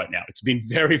book right now. It's been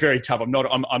very, very tough. I'm not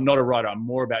a writer. I'm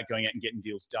more about going out and getting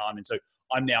deals done. And so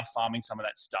I'm now farming some of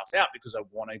that stuff out because I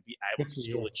want to be able to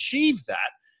still achieve that.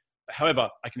 However,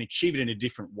 I can achieve it in a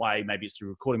different way. Maybe it's through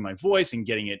recording my voice and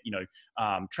getting it,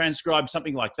 transcribed,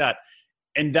 something like that.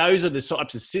 And those are the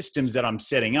types of systems that I'm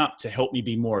setting up to help me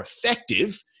be more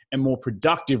effective and more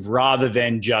productive rather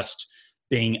than just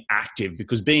being active,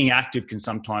 because being active can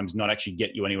sometimes not actually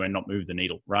get you anywhere and not move the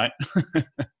needle, right?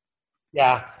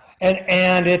 Yeah.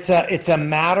 And it's a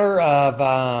matter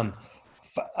of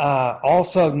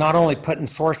also not only putting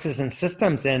sources and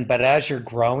systems in, but as you're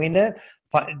growing it,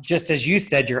 just as you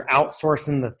said, you're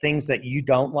outsourcing the things that you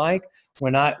don't like.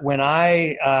 When I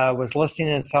was listing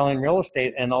and selling real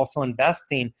estate and also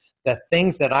investing, the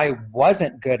things that I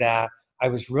wasn't good at, I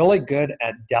was really good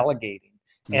at delegating.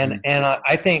 Mm-hmm. And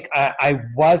I think I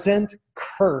wasn't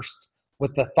cursed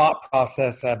with the thought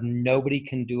process of nobody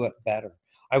can do it better.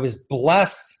 I was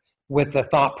blessed with the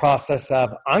thought process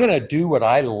of I'm going to do what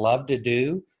I love to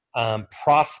do,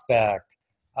 prospect,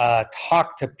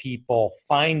 talk to people,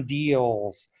 find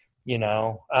deals,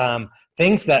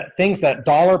 things that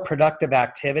dollar productive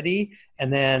activity.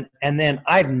 And then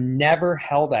I've never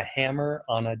held a hammer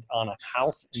on a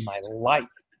house in my life.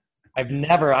 I'm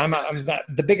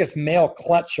the biggest male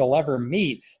clutch you'll ever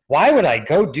meet. Why would I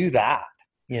go do that?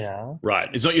 Right.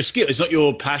 It's not your skill. It's not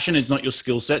your passion. It's not your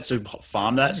skill set. So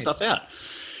farm that stuff out.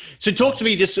 So talk to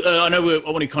me just, I know I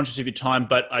want to be conscious of your time,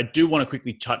 but I do want to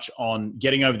quickly touch on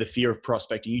getting over the fear of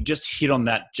prospecting. You just hit on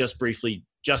that just briefly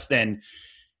just then.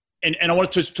 And I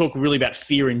wanted to talk really about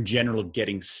fear in general of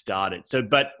getting started. So,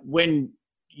 but when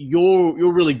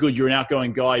you're really good, you're an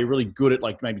outgoing guy, you're really good at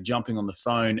like maybe jumping on the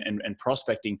phone and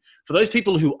prospecting. For those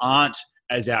people who aren't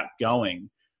as outgoing,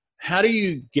 how do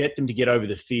you get them to get over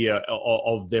the fear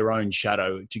of their own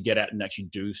shadow to get out and actually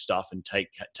do stuff and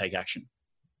take action?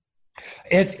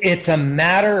 It's a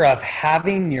matter of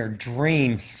having your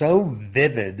dream so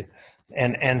vivid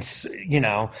and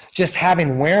just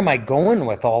having, where am I going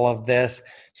with all of this,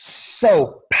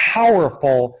 so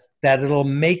powerful that it'll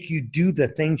make you do the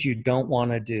things you don't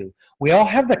want to do. We all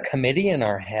have the committee in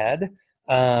our head.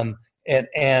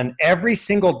 And every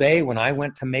single day when I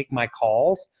went to make my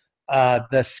calls,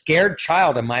 the scared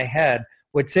child in my head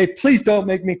would say, please don't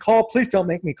make me call. Please don't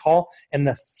make me call. And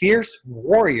the fierce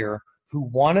warrior who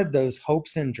wanted those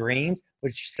hopes and dreams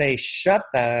would say, shut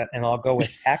that, and I'll go with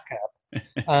heck up.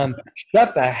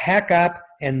 Shut the heck up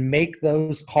and make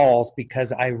those calls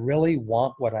because I really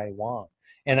want what I want.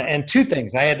 And two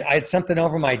things. I had something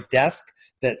over my desk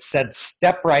that said,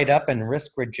 step right up and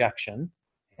risk rejection.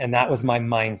 And that was my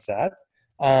mindset.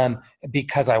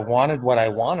 Because I wanted what I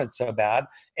wanted so bad.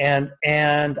 And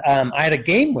I had a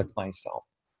game with myself.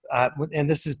 And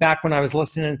this is back when I was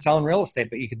listing and selling real estate,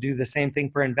 but you could do the same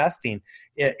thing for investing.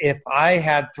 If I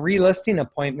had 3 listing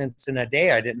appointments in a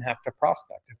day, I didn't have to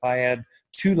prospect. If I had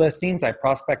 2 listings, I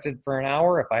prospected for an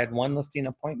hour. If I had 1 listing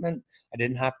appointment, I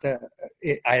didn't have to,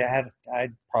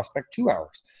 I'd prospect 2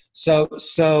 hours.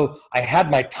 So I had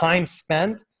my time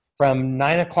spent from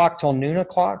 9 o'clock till noon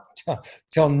o'clock.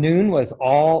 Till noon was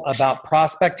all about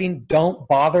prospecting. Don't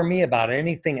bother me about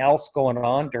anything else going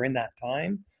on during that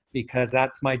time, because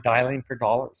that's my dialing for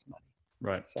dollars money.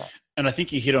 Right. So. And I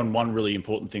think you hit on one really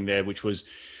important thing there, which was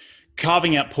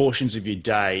carving out portions of your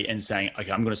day and saying,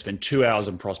 okay, I'm going to spend 2 hours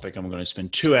on prospecting. I'm going to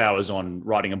spend 2 hours on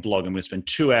writing a blog. I'm going to spend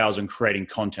 2 hours on creating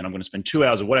content. I'm going to spend 2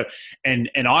 hours or whatever. And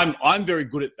I'm very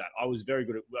good at that. I was very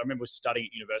good at, I remember studying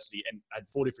at university and I had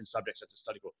 4 different subjects I had to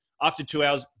study for. After 2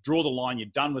 hours, draw the line, you're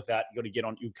done with that. You got to get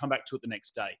on, you come back to it the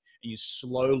next day and you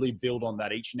slowly build on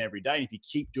that each and every day. And if you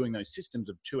keep doing those systems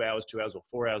of 2 hours, 2 hours, or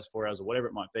 4 hours, 4 hours, or whatever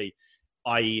it might be,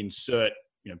 i.e. insert,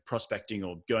 prospecting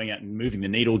or going out and moving the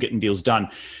needle, getting deals done,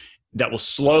 that will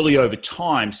slowly over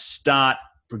time start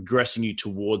progressing you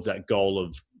towards that goal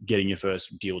of getting your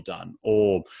first deal done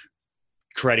or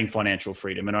creating financial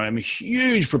freedom. And I'm a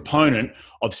huge proponent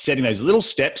of setting those little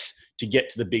steps to get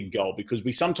to the big goal, because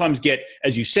we sometimes get,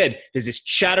 as you said, there's this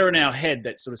chatter in our head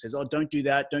that sort of says, oh, don't do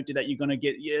that. Don't do that. You're going to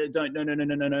get,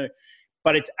 no.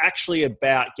 But it's actually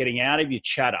about getting out of your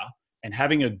chatter and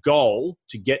having a goal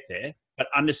to get there, but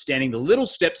understanding the little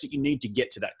steps that you need to get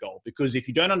to that goal. Because if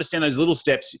you don't understand those little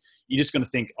steps, you're just going to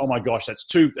think, oh my gosh, that's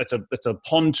a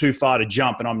pond too far to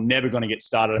jump and I'm never going to get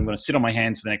started. I'm going to sit on my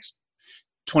hands for the next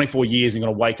 24 years and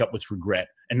going to wake up with regret.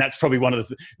 And that's probably one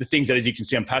of the things that, as you can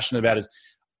see, I'm passionate about is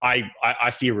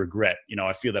I fear regret.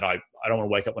 I feel that I don't want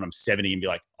to wake up when I'm 70 and be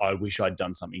like, I wish I'd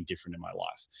done something different in my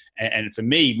life. And for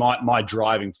me, my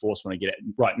driving force when I get it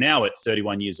right now at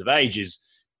 31 years of age is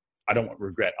I don't want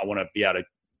regret. I want to be able to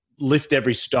lift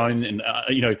every stone and,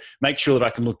 make sure that I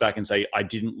can look back and say, I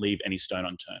didn't leave any stone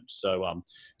unturned. So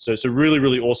really,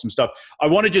 really awesome stuff. I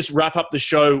want to just wrap up the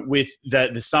show with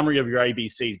the summary of your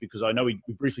ABCs, because I know we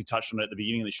briefly touched on it at the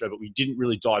beginning of the show, but we didn't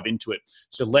really dive into it.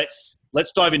 So let's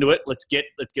dive into it. Let's get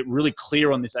really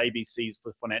clear on this ABCs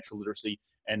for financial literacy.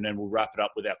 And then we'll wrap it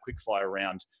up with our quick fire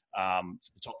round, for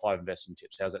the top 5 investing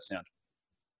tips. How's that sound?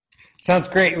 Sounds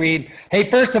great, Reed. Hey,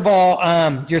 first of all,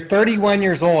 you're 31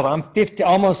 years old. I'm 50,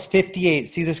 almost 58.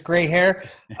 See this gray hair?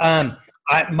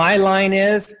 My line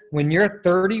is, when you're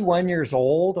 31 years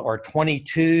old or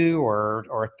 22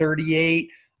 or 38,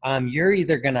 you're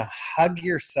either going to hug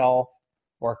yourself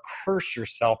or curse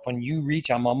yourself when you reach,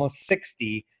 I'm almost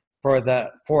 60, for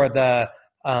the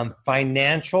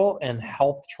financial and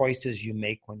health choices you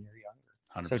make when you're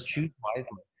younger. 100%. So choose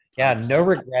wisely. Yeah, no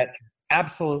regret.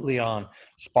 absolutely on,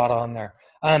 spot on there.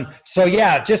 So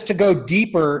yeah, just to go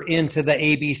deeper into the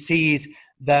ABCs,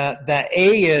 the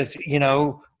A is,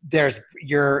 there's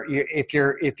if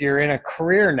you're in a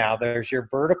career now, there's your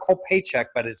vertical paycheck,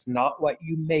 but it's not what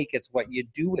you make, it's what you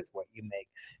do with what you make.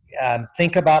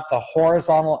 Think about the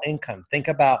horizontal income. Think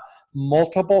about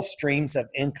multiple streams of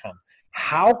income.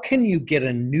 How can you get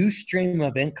a new stream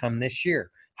of income this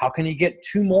year? How can you get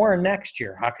 2 more next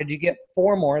year? How could you get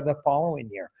 4 more the following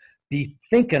year? Be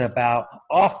thinking about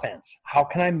offense. How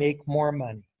can I make more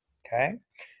money? Okay.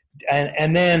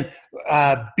 And then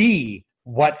B,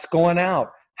 what's going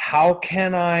out? What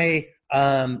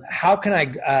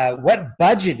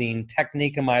budgeting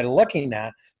technique am I looking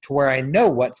at to where I know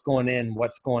what's going in,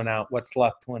 what's going out, what's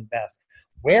left to invest?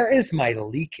 Where is my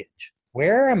leakage?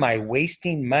 Where am I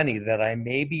wasting money that I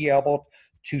may be able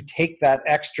to take that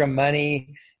extra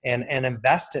money and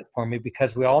invest it for me?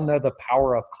 Because we all know the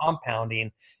power of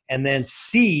compounding. And then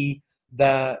C,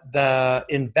 the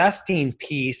investing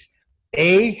piece,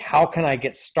 A, how can I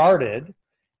get started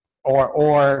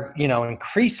or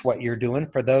increase what you're doing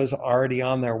for those already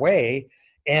on their way?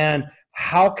 And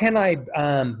how can I,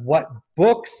 what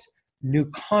books, new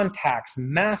contacts,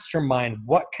 mastermind,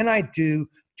 what can I do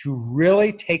to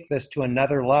really take this to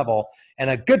another level? And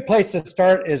a good place to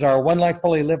start is our One Life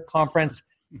Fully Lived conference,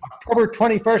 October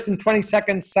 21st and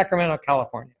 22nd, Sacramento,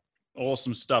 California.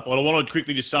 Awesome stuff. Well, I want to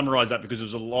quickly just summarize that because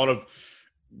there's a lot of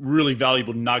really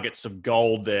valuable nuggets of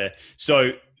gold there.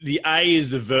 So the A is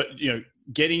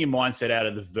getting your mindset out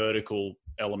of the vertical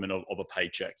element of a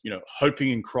paycheck,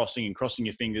 hoping and crossing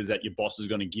your fingers that your boss is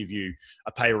going to give you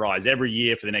a pay rise every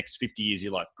year for the next 50 years of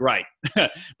your life. Great.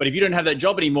 But if you don't have that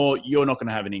job anymore, you're not going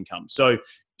to have an income. So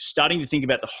starting to think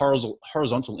about the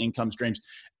horizontal income streams.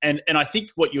 And I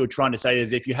think what you're trying to say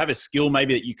is if you have a skill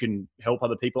maybe that you can help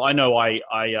other people. I know my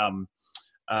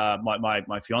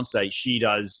fiance, she's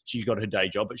got her day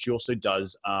job, but she also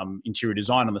does interior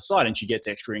design on the side, and she gets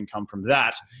extra income from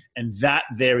that. And that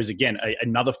there is, again,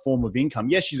 another form of income.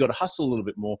 Yes, she's got to hustle a little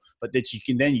bit more, but that she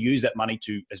can then use that money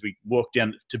to, as we work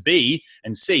down to B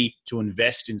and C, to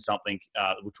invest in something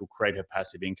which will create her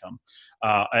passive income.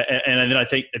 And then I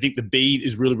think the B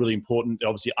is really, really important.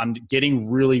 Obviously, getting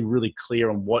really, really clear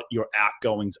on what your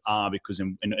outgoings are, because,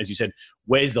 and as you said,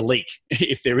 where's the leak,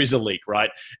 if there is a leak, right?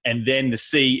 And then the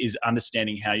C is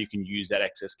understanding how you can use that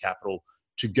excess capital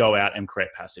to go out and create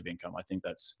passive income. I think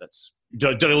that's.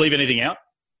 Did I leave anything out?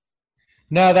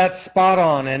 No, that's spot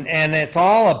on. And it's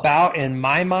all about, in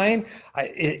my mind,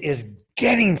 is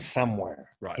getting somewhere,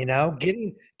 right?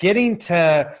 Getting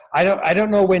to, I don't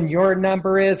know when your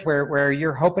number is where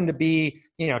you're hoping to be,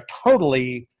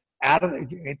 totally out of,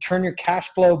 turn your cash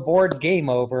flow board game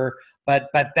over. But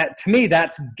that, to me,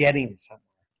 that's getting somewhere.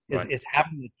 Is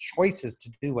having the choices to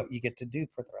do what you get to do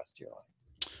for the rest of your life.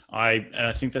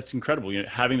 I think that's incredible.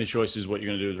 Having the choices, what you're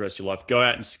going to do with the rest of your life. Go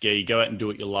out and ski. Go out and do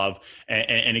what you love.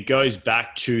 And it goes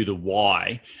back to the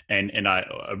why. And I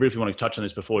briefly want to touch on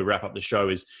this before we wrap up the show.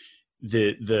 Is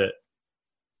the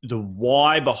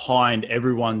why behind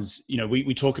everyone's.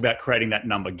 We talk about creating that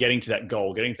number, getting to that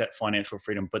goal, getting to that financial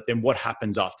freedom. But then what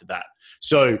happens after that?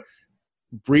 So,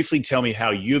 briefly tell me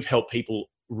how you've helped people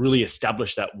really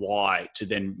establish that why to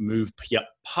then move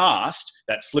past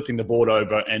that, flipping the board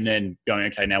over and then going,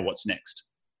 okay, now what's next?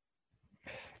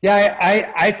 Yeah,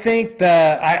 I think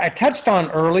I touched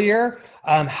on earlier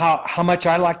how much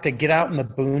I like to get out in the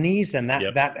boonies, and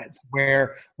that's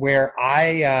where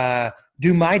I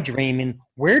do my dreaming.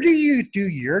 Where do you do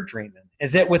your dreaming?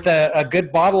 Is it with a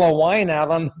good bottle of wine out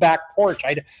on the back porch?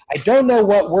 I don't know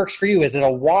what works for you. Is it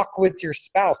a walk with your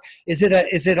spouse? Is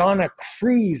it on a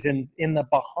cruise in the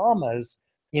Bahamas,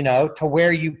 to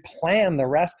where you plan the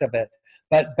rest of it?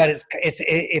 But it's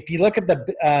if you look at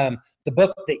the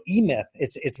book, The E-Myth,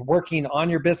 it's working on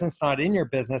your business, not in your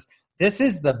business. This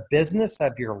is the business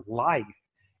of your life,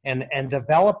 and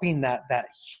developing that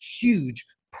huge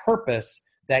purpose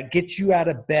that gets you out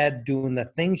of bed doing the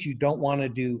things you don't want to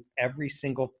do every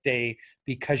single day,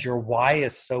 because your why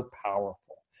is so powerful.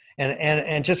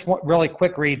 And just really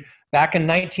quick read, back in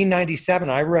 1997,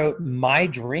 I wrote my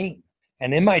dream.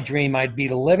 And in my dream, I'd be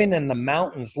living in the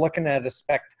mountains looking at a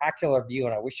spectacular view.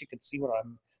 And I wish you could see what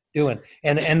I'm doing.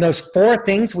 And those 4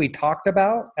 things we talked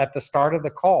about at the start of the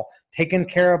call, taking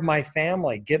care of my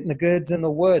family, getting the goods in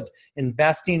the woods,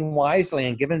 investing wisely,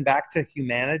 and giving back to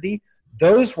humanity,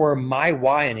 those were my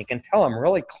why. And you can tell I'm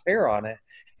really clear on it.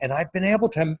 And I've been able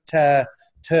to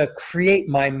create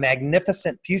my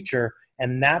magnificent future.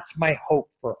 And that's my hope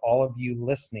for all of you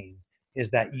listening,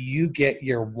 is that you get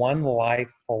your one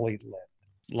life fully lived.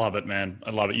 Love it, man. I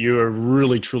love it. You're a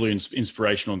really, truly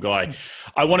inspirational guy.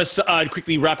 I want to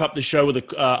quickly wrap up the show with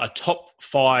a top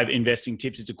 5 investing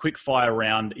tips. It's a quick fire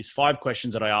round. It's 5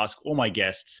 questions that I ask all my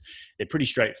guests. They're pretty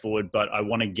straightforward, but I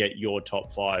want to get your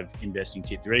top 5 investing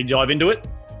tips. You ready to dive into it?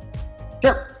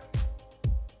 Sure.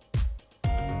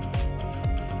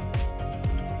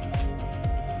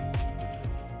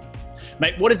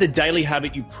 Mate, what is the daily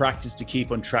habit you practice to keep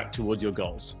on track towards your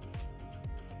goals?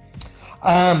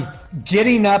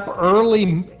 Getting up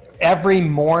early every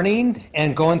morning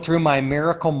and going through my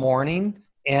miracle morning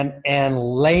and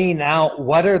laying out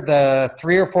what are the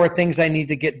 3 or 4 things I need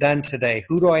to get done today.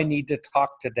 Who do I need to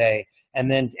talk today?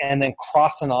 And then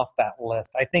crossing off that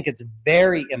list. I think it's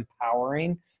very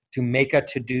empowering to make a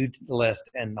to-do list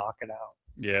and knock it out.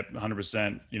 Yeah,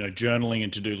 100%. Journaling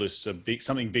and to-do lists are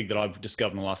something big that I've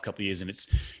discovered in the last couple of years, and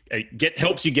it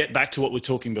helps you get back to what we were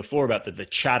talking before about the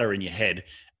chatter in your head.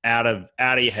 Out of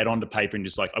your head onto paper and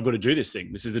just like, I've got to do this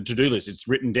thing. This is the to-do list. It's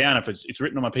written down. If it's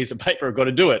written on my piece of paper, I've got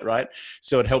to do it, right?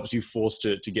 So it helps you force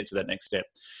to get to that next step.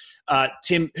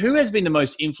 Tim, who has been the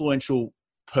most influential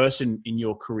person in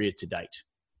your career to date?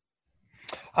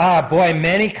 Boy,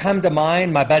 many come to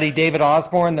mind. My buddy David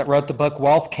Osborne that wrote the book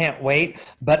Wealth Can't Wait.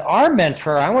 But our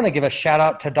mentor, I want to give a shout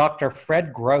out to Dr.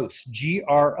 Fred Gross,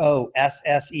 Grosse,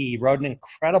 wrote an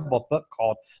incredible book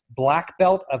called Black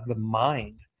Belt of the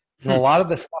Mind. And a lot of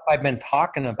the stuff I've been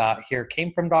talking about here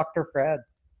came from Dr. Fred.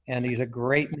 And he's a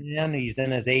great man. He's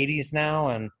in his 80s now,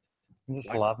 and I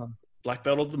just love him. Black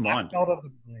Belt of the Mind. Black Belt of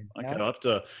the Mind. Okay, yeah.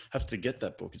 I'll have to get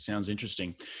that book. It sounds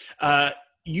interesting.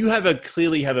 You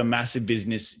clearly have a massive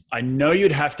business. I know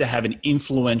you'd have to have an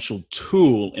influential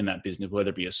tool in that business,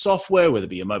 whether it be a software, whether it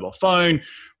be a mobile phone,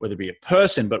 whether it be a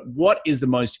person. But what is the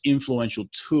most influential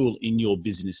tool in your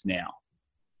business now?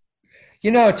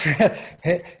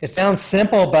 It sounds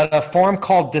simple, but a form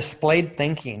called displayed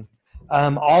thinking.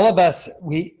 All of us,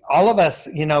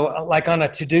 like on a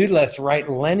to-do list,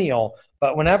 write lineal.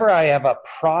 But whenever I have a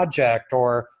project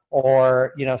or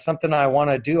something I want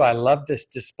to do, I love this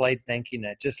displayed thinking.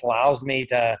 It just allows me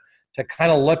to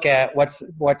kind of look at what's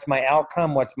my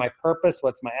outcome, what's my purpose,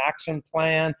 what's my action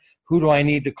plan, who do I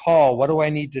need to call, what do I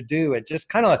need to do. It just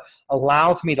kind of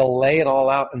allows me to lay it all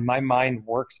out, and my mind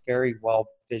works very well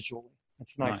visually.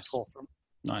 It's a nice tool for me.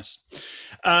 Nice.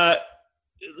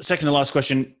 Second to last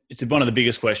question. It's one of the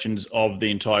biggest questions of the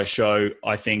entire show,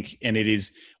 I think, and it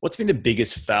is, what's been the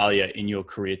biggest failure in your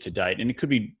career to date? And it could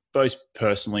be both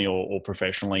personally or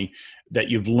professionally, that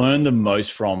you've learned the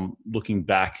most from, looking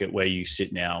back at where you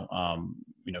sit now,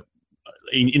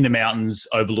 in the mountains,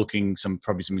 overlooking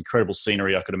probably some incredible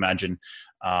scenery, I could imagine,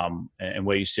 and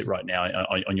where you sit right now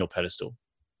on your pedestal.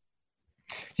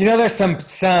 There's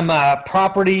some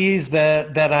properties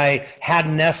that I had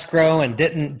in escrow and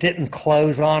didn't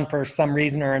close on for some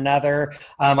reason or another.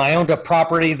 I owned a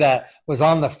property that was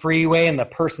on the freeway, and the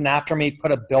person after me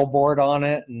put a billboard on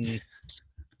it, and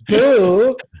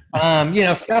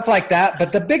stuff like that.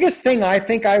 But the biggest thing I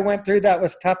think I went through that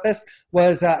was toughest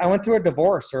was I went through a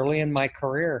divorce early in my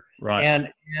career, right?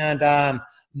 And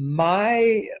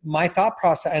my thought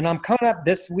process, and I'm coming up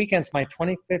this weekend's my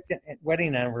 25th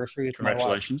wedding anniversary with my wife.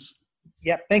 Congratulations.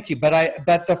 Yeah, thank you. But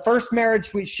the first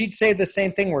marriage, she'd say the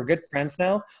same thing. We're good friends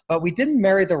now, but we didn't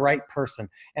marry the right person.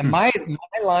 And my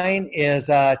line is,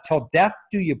 till death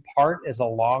do you part is a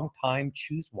long time,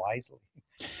 choose wisely.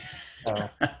 So.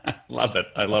 Love it.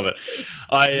 I love it.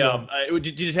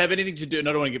 Did it have anything to do, and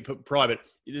I don't want to get private,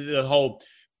 the whole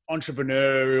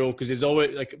entrepreneurial, because there's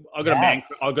always I've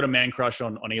got a man crush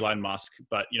on Elon Musk,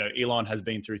 but Elon has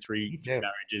been through 3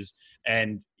 marriages,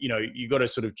 and you got to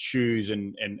sort of choose,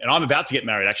 and I'm about to get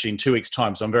married actually in 2 weeks'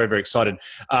 time, so I'm very, very excited.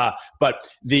 But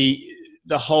the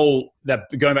whole, that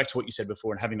going back to what you said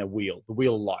before, and having the wheel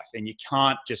of life, and you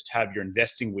can't just have your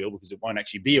investing wheel, because it won't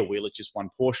actually be a wheel, it's just one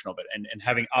portion of it, and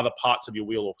having other parts of your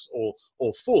wheel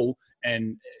all full,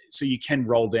 and so you can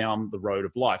roll down the road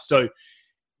of life. So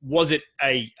was it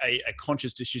a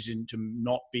conscious decision to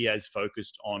not be as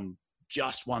focused on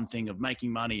just one thing of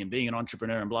making money and being an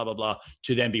entrepreneur and blah, blah, blah,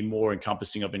 to then be more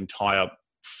encompassing of entire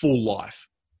full life,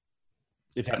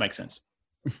 if that makes sense?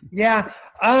 Yeah.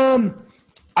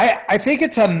 I think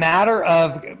it's a matter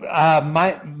of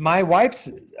my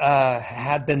wife's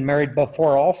had been married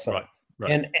before also. Right.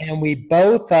 Right. And we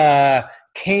both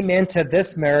came into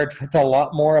this marriage with a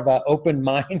lot more of an open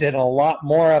mind and a lot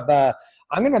more of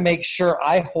I'm going to make sure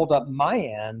I hold up my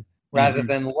end rather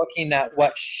than looking at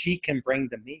what she can bring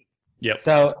to me. Yep.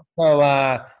 So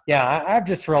I'm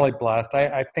just really blessed.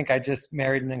 I think I just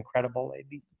married an incredible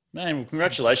lady. Man, well,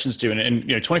 congratulations to you.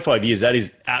 And 25 years, that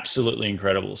is absolutely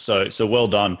incredible. So well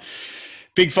done.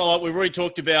 Big follow-up. We've already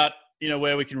talked about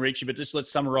where we can reach you, but just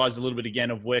let's summarize a little bit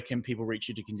again of where can people reach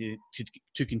you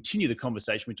to continue the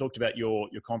conversation. We talked about your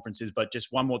conferences, but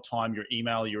just one more time, your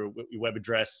email, your web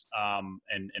address,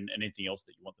 and anything else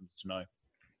that you want them to know.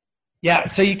 Yeah,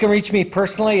 so you can reach me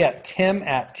personally at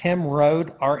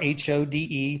tim@timrhode,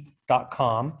 RHODE.com.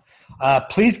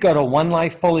 Please go to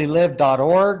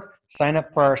onelifefullylive.org. Sign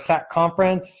up for our SAC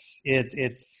conference.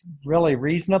 It's really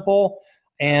reasonable.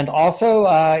 And also,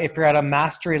 if you're at a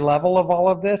mastery level of all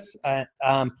of this,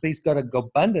 please go to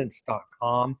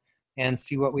GoBundance.com and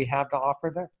see what we have to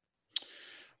offer there.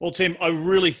 Well, Tim, I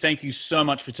really thank you so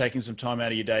much for taking some time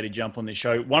out of your day to jump on this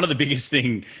show. One of the biggest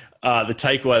thing, the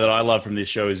takeaway that I love from this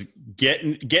show is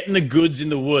getting the goods in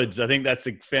the woods. I think that's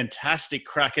a fantastic,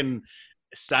 cracking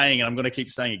saying, and I'm going to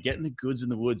keep saying it. Getting the goods in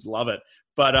the woods, love it.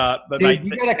 But Dude, mate,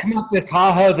 you got to come up to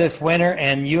Tahoe this winter,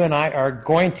 and you and I are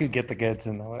going to get the goods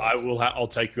in the woods. I'll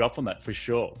take you up on that for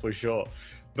sure.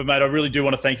 But mate, I really do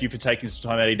want to thank you for taking some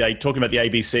time out of your day, talking about the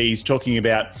ABCs, talking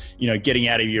about getting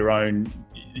out of your own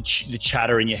the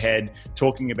chatter in your head,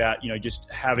 talking about just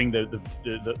having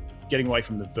the getting away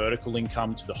from the vertical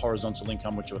income to the horizontal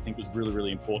income, which I think was really,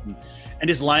 really important, and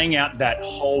just laying out that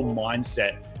whole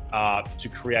mindset to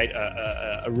create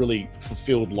a really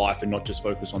fulfilled life and not just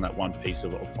focus on that one piece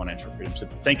of financial freedom. So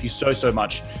thank you so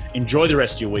much. Enjoy the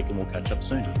rest of your week, and we'll catch up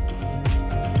soon.